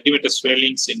 and the edematous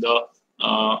swellings in the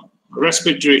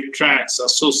respiratory tracts are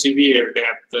so severe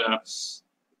that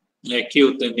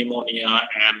acute pneumonia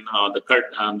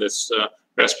and this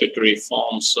respiratory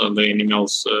forms the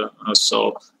animals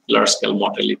so large-scale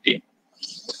mortality.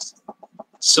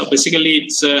 So basically,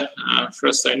 it's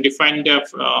first undefined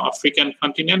African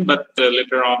continent, but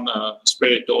later on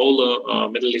spread it to all the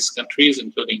Middle East countries,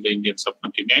 including the Indian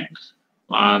subcontinent,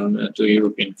 and to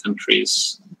European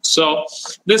countries. So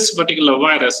this particular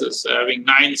virus is having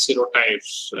 9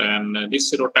 serotypes, and these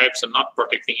serotypes are not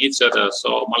protecting each other.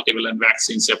 So multivalent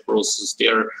vaccines approach is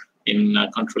there in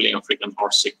controlling African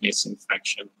horse sickness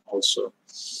infection also.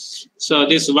 So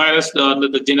this virus under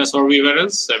the genus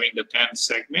Reoviridae having the 10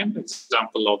 segment,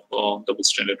 example of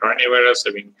double-stranded RNA virus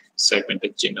having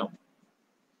segmented genome.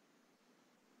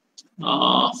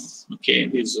 Okay,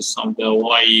 this is some of the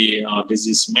Hawaii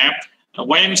disease map.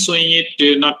 Why I'm showing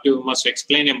it, not too much to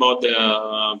explain about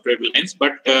the prevalence,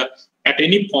 but at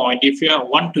any point, if you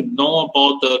want to know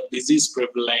about the disease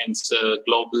prevalence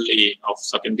globally of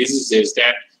certain diseases,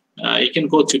 then you can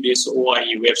go to this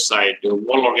OIE website, the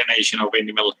World Organization of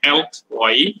Animal Health,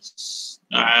 OIE,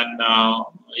 and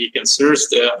you can search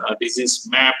the disease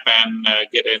map and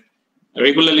get a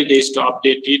regularly days to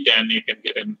update it, and you can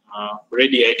get a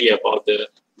ready idea about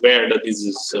where the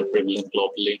disease is prevalent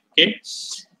globally. Okay.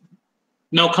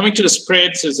 Now coming to the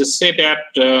spreads, as I said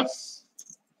that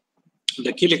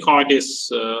the chilicoides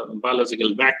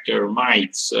biological vector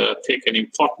mites take an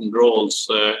important roles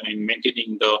in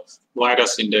maintaining the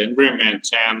virus in the environment,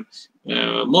 and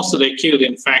most of the acute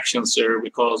infections are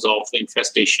because of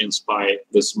infestations by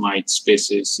this mite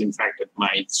species, infected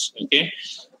mites. Okay.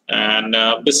 And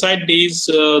beside these,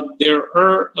 there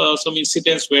are some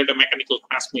incidents where the mechanical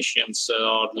transmissions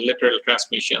or the lateral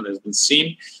transmission has been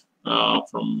seen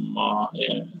from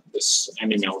these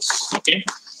animals. Okay,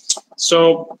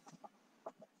 so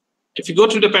if you go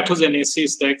to the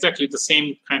pathogenesis, they're exactly the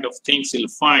same kind of things you'll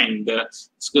find.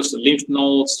 It's because the lymph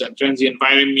nodes and transient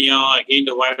viremia. Again,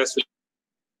 the virus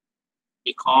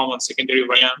will come on secondary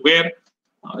variant where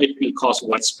it will cause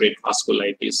widespread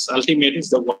vasculitis. Ultimately, is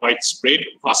the widespread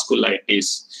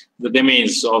vasculitis. The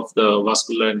damage of the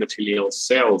vascular endothelial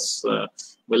cells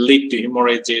will lead to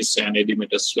hemorrhages and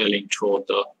edematous swelling throughout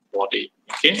the body.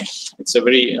 Okay, it's a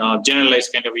very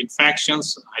generalized kind of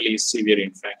infections, highly severe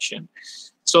infection.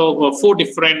 So 4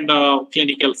 different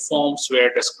clinical forms were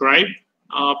described.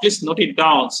 Please note it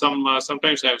down.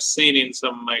 Sometimes I've seen in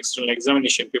some external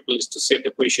examination, people used to say the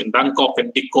question Duncop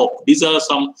and Dicop. These are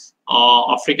some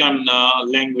African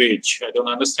language. I don't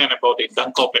understand about it,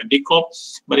 Duncop and Dicop.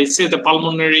 But it says the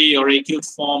pulmonary or acute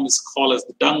form is called as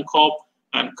the Duncop,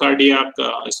 and cardiac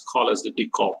is called as the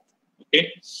Dicop.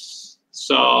 Okay.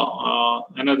 So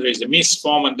another is the mixed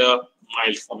form and the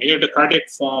mild form. Here the cardiac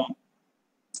form.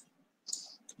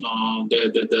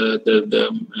 The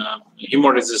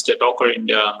hemorrhages that occur in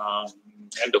the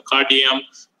endocardium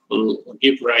will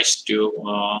give rise to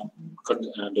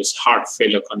this heart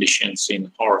failure conditions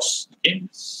in horse. Okay,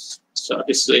 so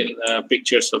this is in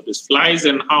pictures of these flies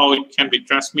and how it can be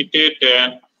transmitted,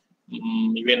 and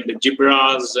even the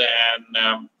zebras.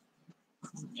 And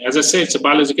as I say, it's a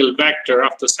biological vector.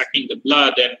 After sucking the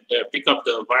blood and pick up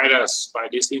the virus by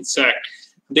this insect,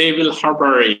 they will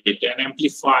harbor it and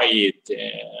amplify it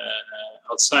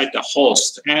outside the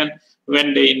host. And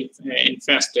when they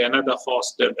infest another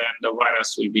host, then the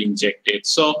virus will be injected.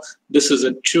 So this is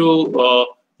a true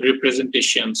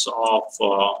representations of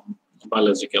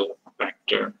biological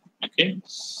vector. Okay.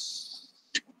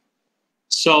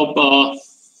 So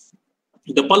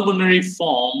the pulmonary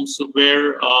forms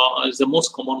where is the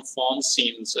most common form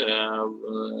seen in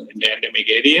the endemic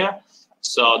area.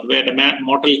 So where the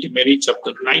mortality may reach up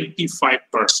to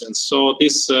 95%. So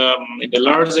this in the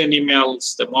large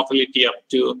animals, the mortality up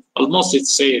to almost, it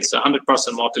says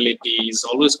 100% mortality is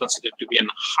always considered to be a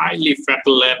highly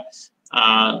fatal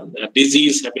and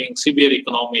disease having severe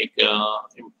economic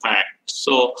impact.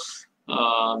 So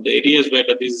the areas where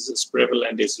the disease is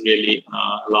prevalent is really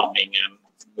alarming, and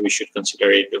we should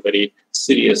consider it very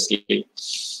seriously.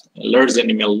 Large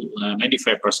animal,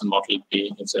 95% mortality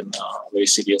is a very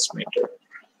serious matter.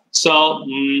 So,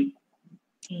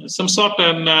 some sort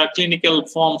of clinical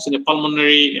forms in the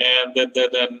pulmonary,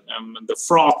 the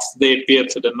froth, they appear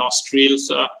to the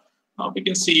nostrils. We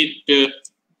can see it,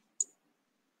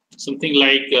 something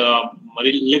like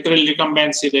literal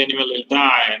recumbency, the animal will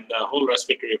die, and the whole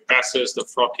respiratory passes, the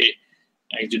frothy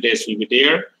exudates will be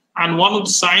there. And one of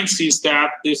the signs is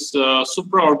that this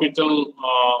supraorbital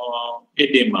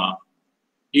edema,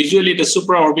 usually the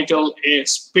supraorbital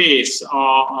space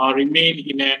remain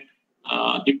in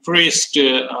a depressed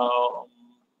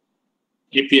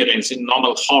appearance in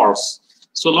normal horse.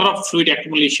 So a lot of fluid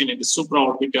accumulation in the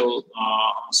supraorbital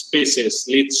spaces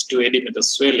leads to edematous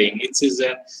swelling. It is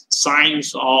a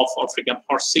signs of African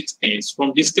horse sickness.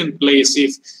 From distant place,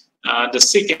 if the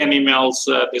sick animals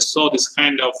they saw this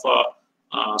kind of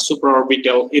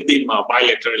supraorbital edema,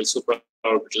 bilateral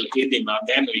supraorbital edema,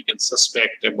 then we can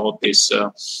suspect about this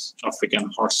African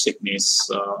horse sickness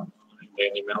in the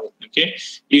animal. Okay,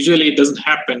 usually it doesn't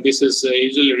happen. This is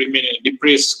usually remain in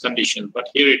depressed condition, but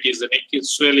here it is an acute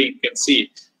swelling. You can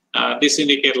see this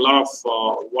indicates a lot of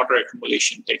water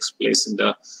accumulation takes place in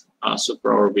the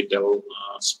supraorbital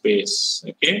space.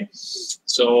 Okay,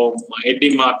 so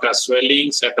edema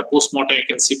swellings at the postmortem, you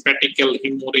can see petechial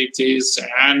hemorrhages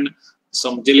and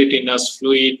some gelatinous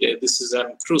fluid. This is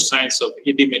a true signs of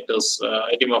edematous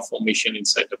edema formation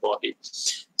inside the body.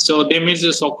 So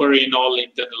damages occur in all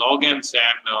internal organs,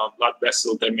 and blood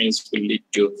vessel damage will lead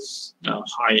to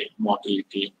high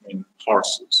mortality in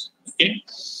horses. Okay,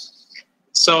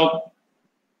 so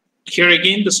here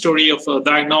again, the story of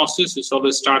diagnosis is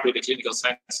always start with the clinical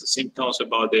signs and symptoms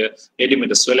about the edema,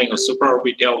 the swelling of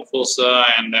supraorbital fossa,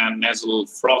 and then nasal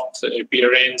froth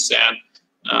appearance, and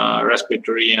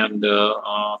respiratory and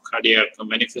cardiac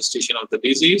manifestation of the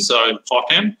disease are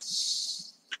important.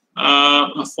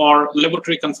 For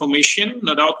laboratory confirmation,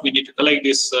 no doubt we need to collect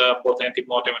this both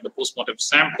antemortem and the postmortem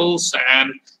samples, and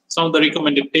some of the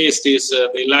recommended tests is the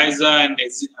ELISA and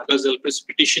nasal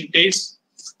precipitation test.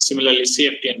 Similarly,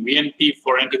 CFT and VNP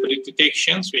for antibody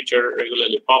detections, which are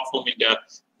regularly performed in the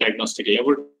diagnostic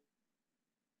laboratory.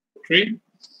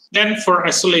 Then for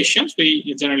isolations,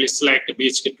 we generally select the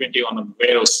BHK21 on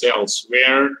Vero cells,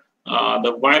 where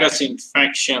the virus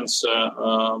infections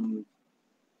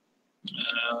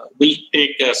will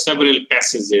take several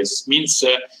passages. Means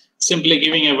simply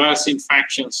giving a virus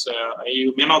infections,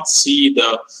 you may not see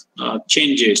the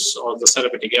changes or the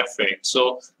therapeutic effect.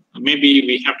 So maybe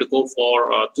we have to go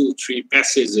for 2-3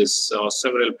 passages or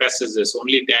several passages.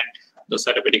 Only then the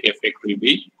therapeutic effect will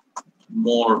be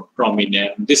more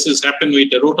prominent. This has happened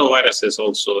with the rotaviruses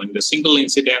also. In the single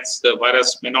incidence, the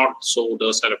virus may not show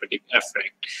the therapeutic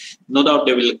effect. No doubt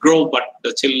they will grow, but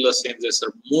the cellular changes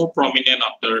are more prominent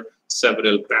after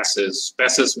several passes.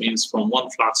 Passes means from one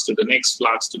flux to the next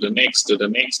flux to the next to the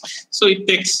next. So it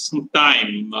takes some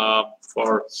time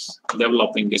for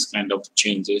developing this kind of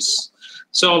changes.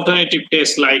 So alternative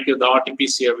tests like the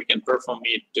RT-PCR, we can perform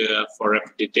it for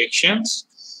rapid detections.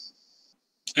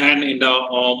 And in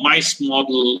the mice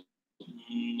model,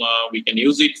 we can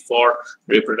use it for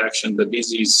reproduction, the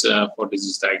disease, for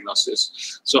disease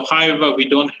diagnosis. So however, we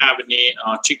don't have any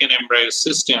chicken embryo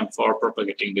system for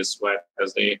propagating this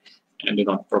virus. They do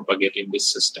not propagate in this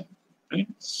system. Right?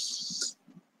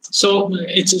 So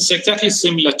it's exactly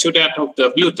similar to that of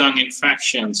the Bluetongue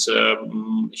infections.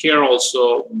 Here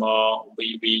also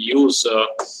we use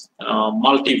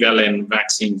multivalent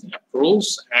vaccine approach,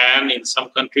 and in some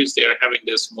countries they are having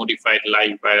this modified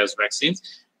live virus vaccines.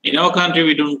 In our country,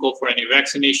 we don't go for any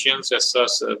vaccinations as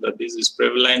such. The disease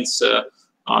prevalence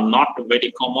are not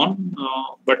very common,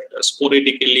 but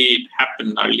sporadically it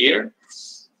happened earlier.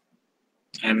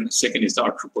 And second is the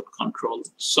throughput control.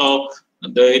 So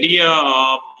the area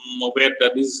where the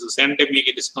disease is endemic,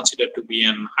 it is considered to be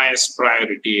an highest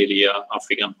priority area,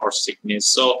 African horse sickness.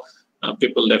 So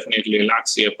people definitely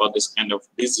relax about this kind of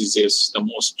diseases, the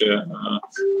most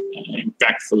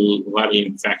impactful viral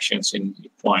infections in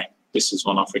equine. This is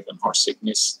one African horse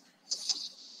sickness.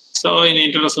 So in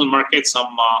international markets,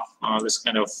 some this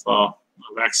kind of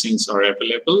vaccines are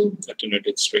available,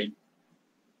 attenuated strain.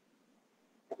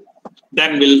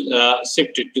 Then we'll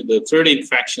shift it to the third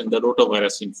infection, the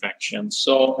rotavirus infection.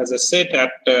 So as I said,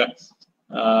 that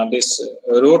this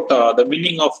rota, the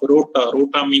meaning of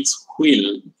rota means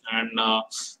wheel, and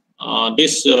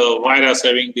this virus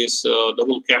having this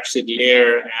double capsid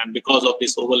layer, and because of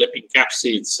this overlapping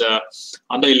capsids,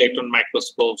 under electron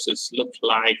microscopes, it looks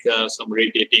like some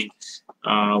radiating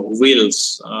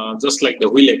wheels, just like the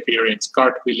wheel appearance,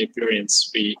 cart wheel appearance,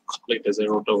 we call it as a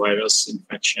rotavirus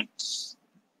infection.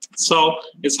 So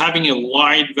it's having a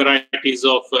wide varieties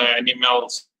of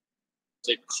animals.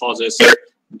 It causes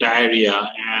diarrhea,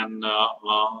 and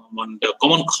one the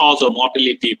common cause of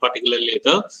mortality, particularly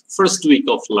the first week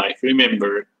of life.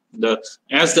 Remember,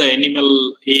 as the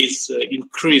animal age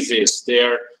increases,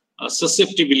 their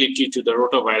susceptibility to the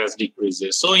rotavirus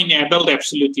decreases. So in adult,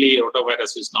 absolutely,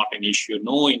 rotavirus is not an issue.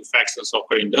 No infections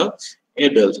occur in the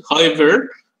adult.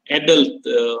 However, adult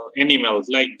animals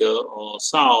like the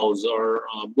sows or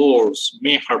boars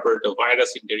may harbor the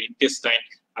virus in their intestine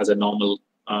as a normal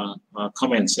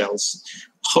commensals.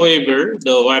 However,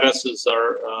 the viruses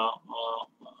are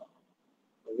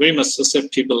very much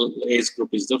susceptible. Age group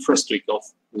is the first week of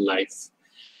life.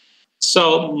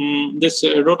 So this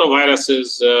rotavirus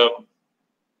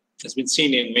has been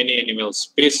seen in many animal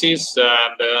species,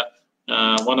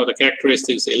 and one of the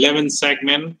characteristics is 11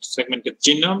 segmented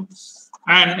genome.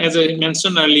 And as I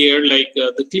mentioned earlier, like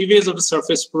the cleavage of the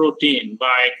surface protein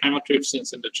by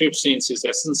chymotrypsins and the trypsins is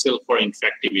essential for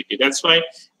infectivity. That's why,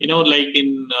 you know, like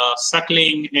in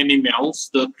suckling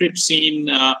animals, the trypsin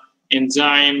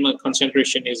enzyme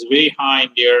concentration is very high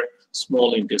in their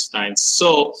small intestines.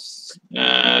 So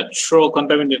through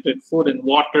contaminated food and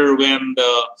water, when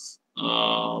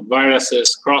the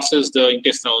viruses crosses the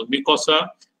intestinal mucosa,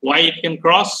 why it can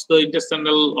cross the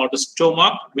intestinal or the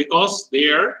stomach? Because they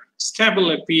are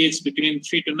stable at pH between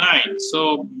 3 to 9,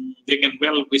 so they can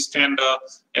well withstand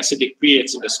acidic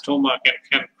pH in the stomach and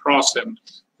can cross and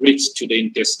reach to the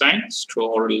intestines through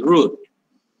oral route.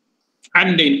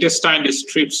 And the intestine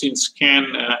trypsins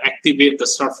can activate the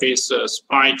surface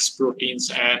spikes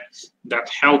proteins and that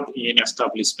help in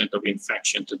establishment of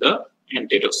infection to the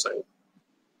enterocyte.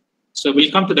 So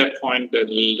we'll come to that point in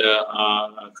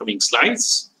the coming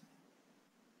slides.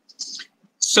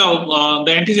 So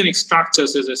the antigenic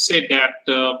structures, as I said, that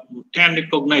 10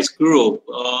 recognized group.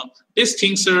 These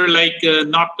things are like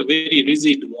not a very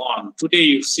rigid one. Today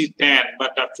you see 10,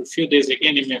 but after a few days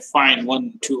again you may find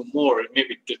 1, 2 more,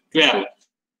 maybe 12.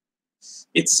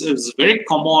 It's very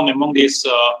common among these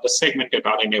the segmented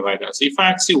RNA virus. If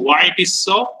I ask you why it is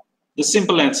so, the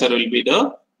simple answer will be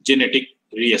the genetic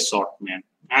reassortment.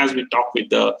 As we talk with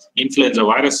the influenza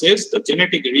viruses, the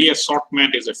genetic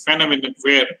reassortment is a phenomenon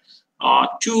where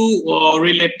two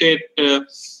related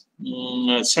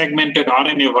segmented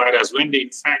RNA virus, when they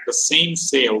infect the same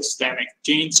cells, then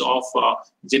exchange of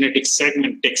genetic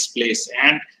segment takes place,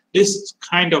 and this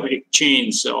kind of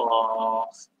exchange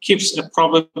keeps a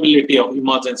probability of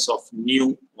emergence of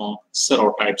new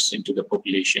serotypes into the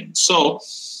population. So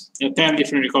 10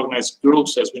 different recognized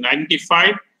groups has been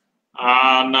identified,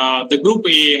 and the group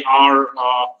A are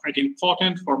quite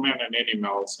important for man and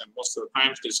animals, and most of the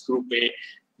times this group A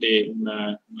they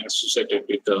associated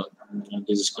with the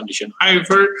disease condition.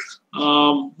 However,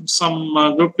 some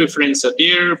group difference are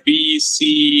there. B,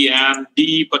 C, and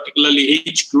D, particularly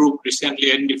H group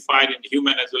recently identified in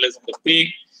human as well as in the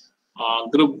pig.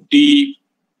 Group D,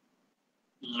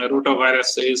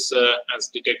 rotavirus is as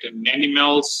detected in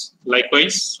animals.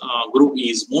 Likewise, group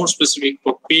E is more specific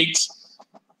for pigs.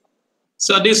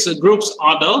 So these groups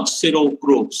are the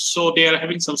serogroups. So they are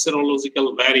having some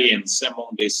serological variants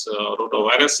among these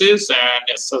rotaviruses, and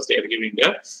as such they are giving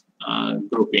the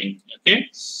grouping. Okay.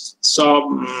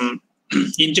 So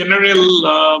in general,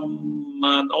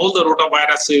 all the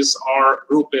rotaviruses are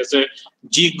grouped as a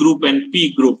G group and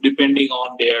P group depending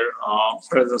on their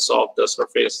presence of the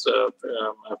surface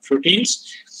proteins.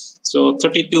 So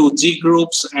 32 G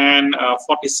groups and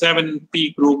 47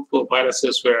 P group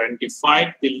viruses were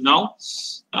identified till now.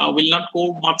 We'll not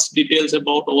go much details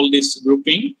about all this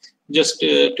grouping, just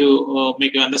to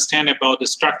make you understand about the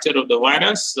structure of the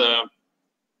virus.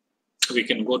 We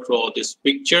can go through all this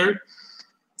picture.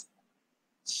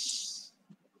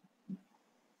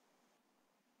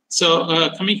 So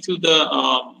coming to the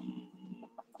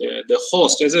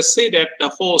host, as I say that the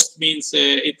host means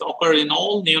it occurs in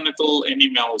all neonatal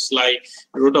animals like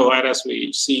rotavirus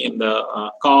we see in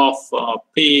the calf,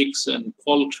 pigs, and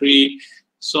poultry.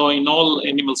 So in all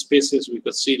animal species we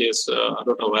could see this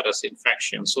rotavirus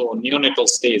infection. So neonatal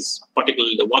stage,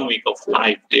 particularly the 1 week of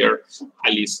life, they are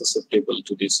highly susceptible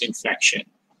to this infection.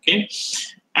 Okay,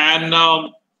 and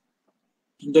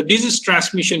the disease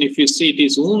transmission, if you see, it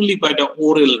is only by the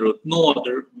oral route, no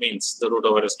other means the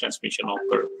rotavirus transmission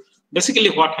occur. Basically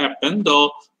what happened, the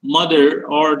mother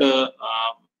or the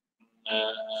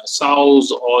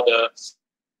sows or the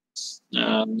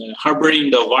harboring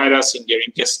the virus in their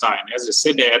intestine. As I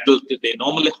said, the adult, they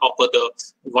normally harbor the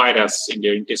virus in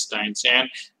their intestines and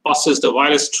passes the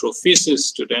virus through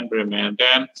feces to the environment.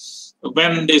 And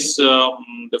when this,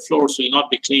 the floors will not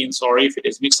be clean, or if it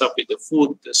is mixed up with the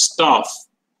food, the stuff,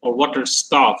 or water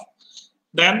stuff,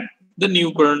 then the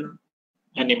newborn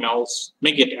animals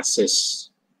may get access.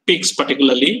 Pigs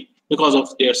particularly, because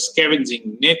of their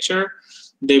scavenging nature,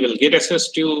 they will get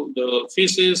access to the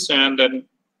feces and then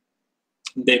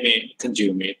they may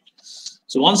consume it.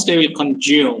 So once they will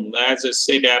consume, as I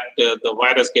say that the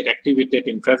virus get activated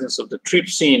in presence of the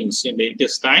trypsins in the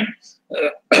intestine,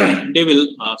 they will,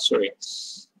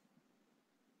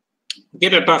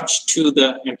 get attached to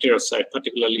the enterocyte,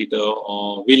 particularly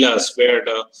the villas where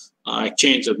the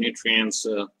exchange of nutrients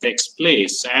takes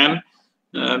place. And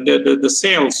the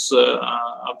cells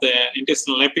of the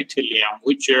intestinal epithelium,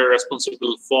 which are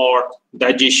responsible for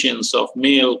digestions of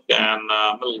milk and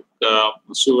milk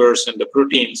sugars and the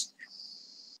proteins.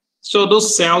 So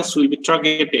those cells will be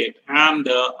truncated and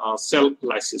cell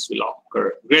lysis will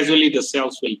occur. Gradually the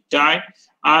cells will die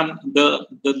and the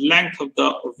length of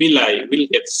the villi will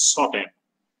get shortened.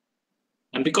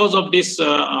 And because of this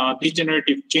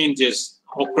degenerative changes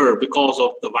occur because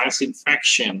of the virus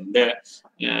infection, the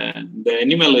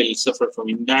animal will suffer from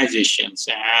indigestions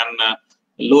and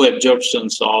low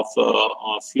absorptions of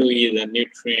fluid and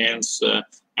nutrients,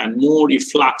 and more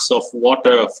efflux of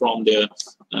water from the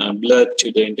blood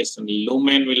to the intestinal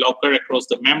lumen will occur across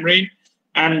the membrane,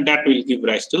 and that will give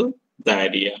rise to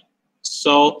diarrhea.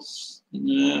 So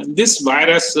this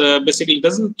virus basically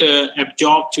doesn't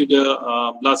absorb to the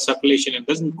blood circulation and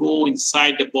doesn't go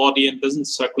inside the body and doesn't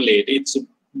circulate. It's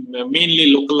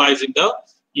mainly localized in the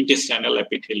intestinal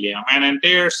epithelium, and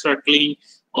entire circling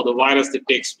of the virus that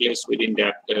takes place within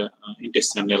that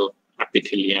intestinal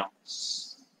epithelium.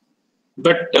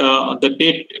 But the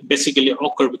death basically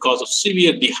occur because of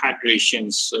severe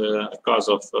dehydrations, because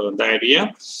of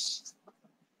diarrhea.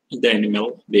 The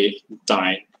animal, they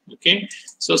die. Okay,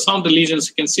 so some of the lesions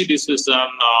you can see, this is an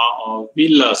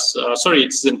villus,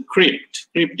 it's in crypt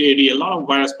area, a lot of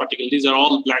virus particles. These are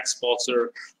all black spots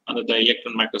or under the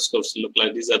electron microscopes look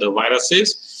like these are the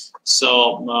viruses.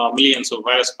 So millions of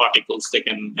virus particles they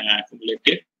can accumulate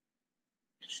it.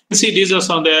 You see, these are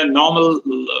some of the normal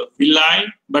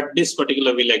villi, but this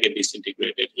particular villi get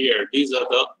disintegrated here. These are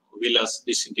the villus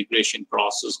disintegration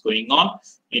process going on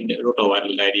in the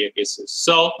rotaviral diarrhea cases.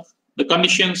 So the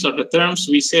conditions or the terms,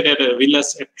 we say that a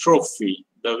villus atrophy,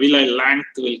 the villi length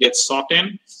will get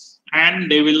shortened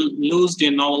and they will lose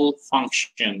their normal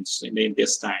functions in the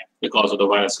intestine because of the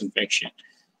virus infection.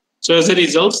 So as a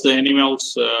result, the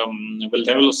animals will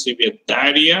develop severe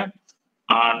diarrhea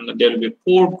and there will be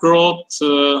poor growth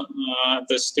at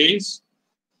the stage.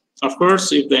 Of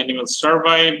course, if the animals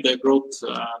survive, the growth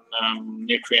and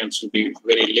nutrients will be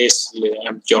very less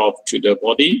absorbed to the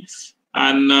body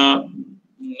and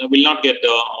will not get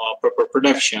the proper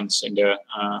productions in the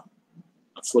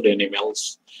food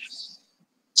animals.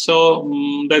 So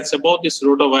that's about this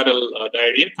rotaviral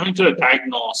diarrhea. Coming to the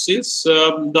diagnosis,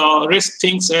 the rest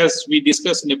things as we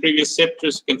discussed in the previous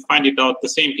chapters, you can find it out, the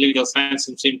same clinical signs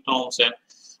and symptoms.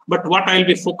 But what I'll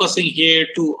be focusing here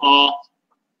to a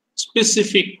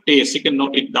specific test, you can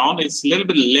note it down. It's a little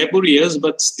bit laborious,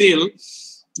 but still,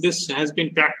 this has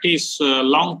been practiced a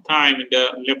long time in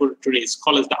the laboratory. It's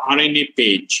called as the RNA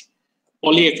page,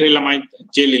 polyacrylamide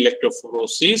gel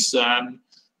electrophoresis,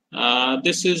 and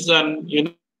this is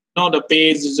an the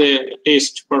page is a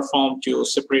test performed to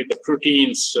separate the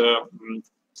proteins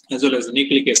as well as the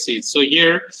nucleic acids. So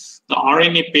here, the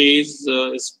RNA page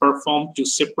is performed to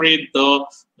separate the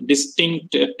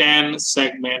distinct 10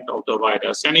 segment of the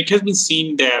virus, and it has been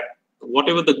seen that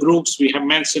whatever the groups we have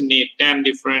mentioned, 10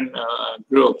 different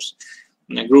groups,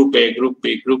 group A, group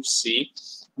B, group C,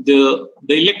 the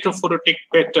electrophoretic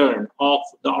pattern of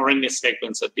the RNA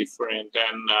segments are different,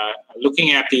 and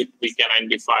looking at it, we can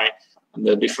identify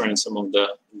the difference among the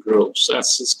groups.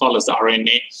 That's it's called as the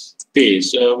RNA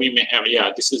page. We may have,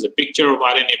 this is a picture of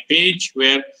RNA page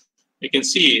where you can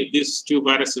see these two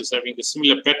viruses having a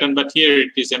similar pattern, but here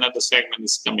it is another segment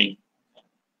is coming.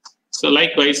 So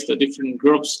likewise, the different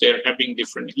groups, they're having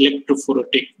different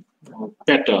electrophoretic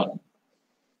pattern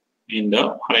in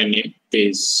the RNA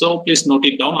page. So please note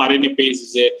it down. RNA page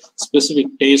is a specific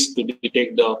test to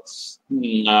detect the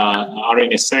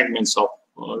RNA segments of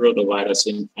rotavirus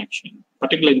infection.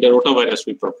 Particularly in the rotavirus,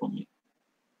 we perform it.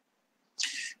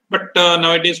 But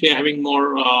nowadays, we are having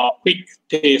more quick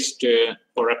test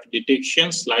for rapid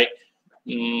detections, like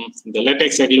the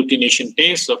latex agglutination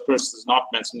test. Of course, is not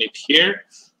mentioned it here.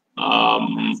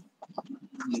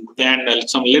 Then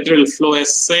some lateral flow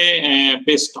assay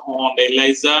based on the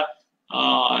ELISA,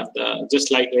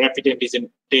 just like the rapid antigen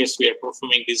test we are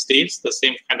performing these days. The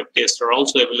same kind of tests are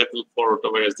also available for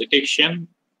rotavirus detection.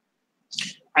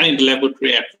 And in the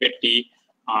laboratory, FAT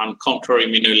and counter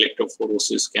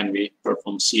immunoelectrophoresis can be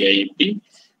performed CIEP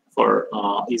for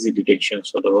easy detection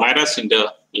of the virus in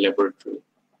the laboratory.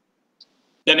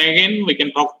 Then again, we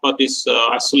can talk about these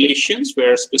isolations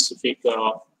where specific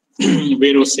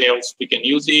Vero cells, we can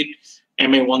use it.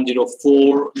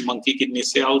 MA104 monkey kidney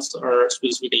cells are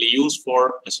specifically used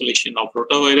for isolation of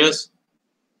rotavirus.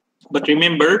 But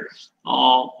remember,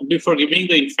 before giving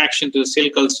the infection to the cell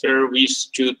culture, we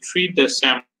used to treat the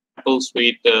samples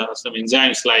with some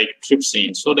enzymes like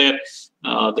trypsin so that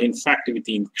the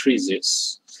infectivity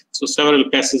increases. So several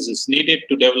passes is needed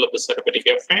to develop the therapeutic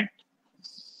effect.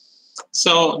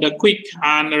 So the quick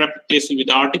and rapid test with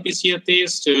the RT-PCR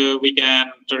test, we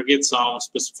can target some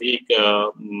specific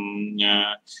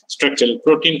structural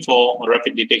protein for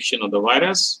rapid detection of the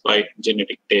virus by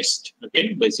genetic test,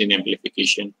 okay, by gene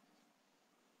amplification.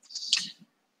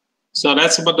 So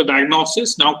that's about the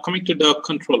diagnosis. Now coming to the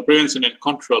control, prevention and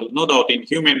control. No doubt in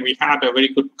human, we had a very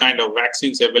good kind of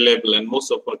vaccines available, and most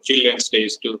of our children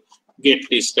stays to get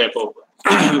this type of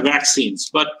vaccines.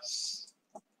 But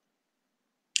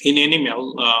in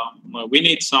animal, we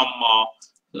need some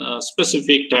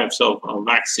specific types of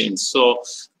vaccines. So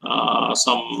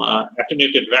some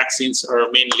attenuated vaccines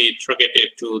are mainly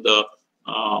targeted to the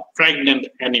pregnant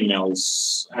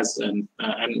animals, and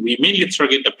we mainly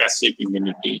target the passive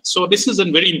immunity. So this is a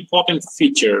very important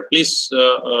feature. Please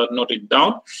note it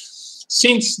down.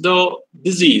 Since the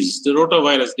disease, the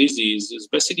rotavirus disease, is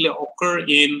basically occur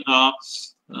in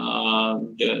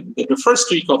the first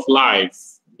week of life,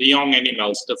 the young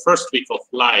animals, the first week of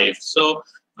life. So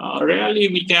rarely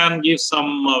we can give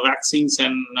some vaccines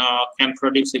and can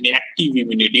produce any active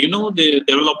immunity. You know, the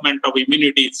development of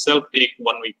immunity itself takes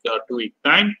 1 week or 2 week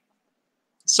time.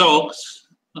 So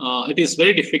it is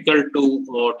very difficult to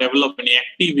develop any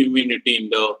active immunity in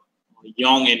the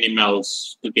young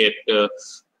animals to get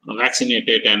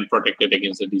vaccinated and protected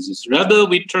against the disease. Rather,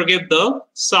 we target the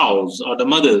sows or the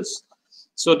mothers.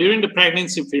 So during the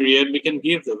pregnancy period, we can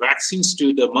give the vaccines to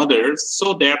the mothers so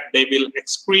that they will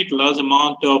excrete large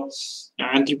amount of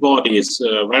antibodies,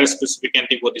 virus-specific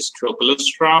antibodies to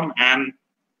colostrum. And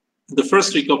the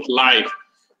first week of life,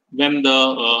 when the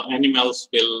animals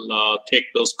will take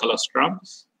those colostrum,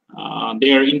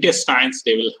 their intestines,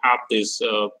 they will have these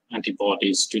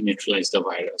antibodies to neutralize the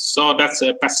virus. So that's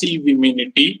a passive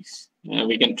immunity.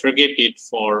 We can target it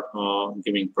for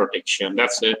giving protection.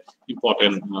 That's an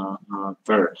important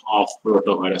part of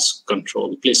rotavirus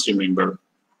control. Please remember.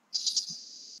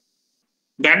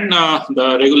 Then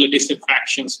the regular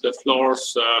disinfections, the floors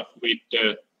with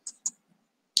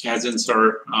agents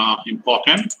are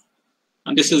important.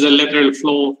 And this is a lateral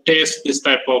flow test. This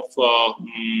type of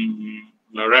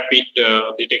rapid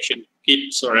detection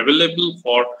kits are available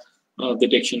for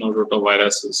detection of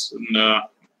rotaviruses. And,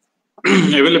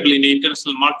 available in the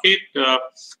international market.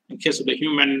 In case of the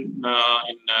human,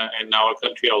 in our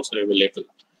country also available.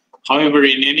 However,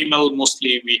 in animal,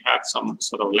 mostly we had some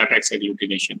sort of latex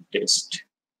agglutination test.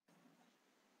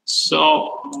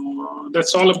 So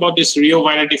that's all about this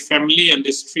Reoviridae family and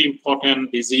these 3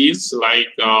 important disease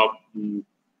like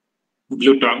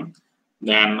Bluetongue,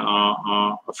 then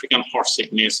African horse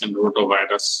sickness and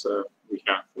rotavirus we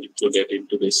have included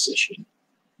into this session.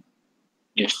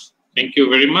 Yeah. Thank you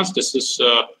very much. This is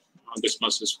this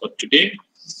much is for today.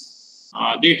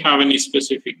 Do you have any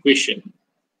specific question?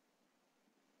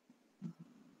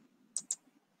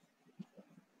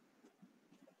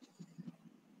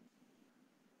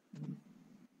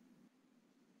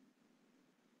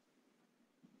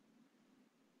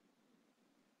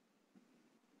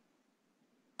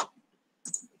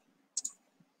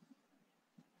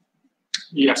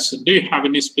 Yes. Do you have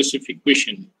any specific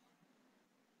question?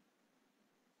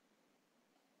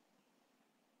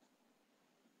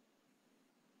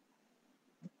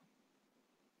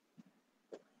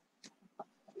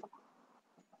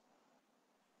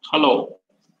 Hello.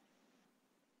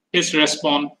 Please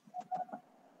respond.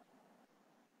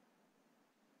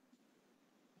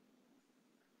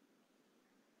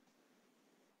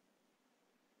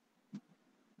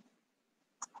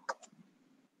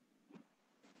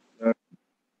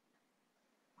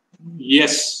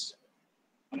 Yes.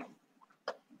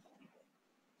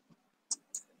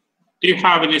 Do you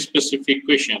have any specific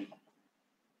question?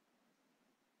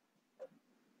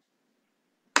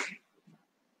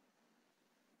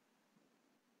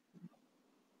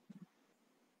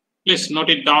 Please note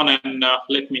it down and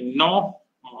let me know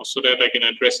so that I can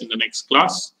address in the next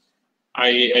class.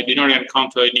 I did not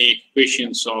encounter any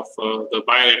questions of the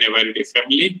Reoviridae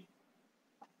family.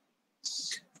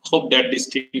 Hope that these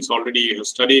things already you have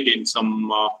studied in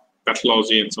some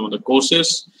pathology and some of the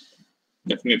courses.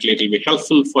 Definitely it will be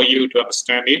helpful for you to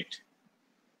understand it.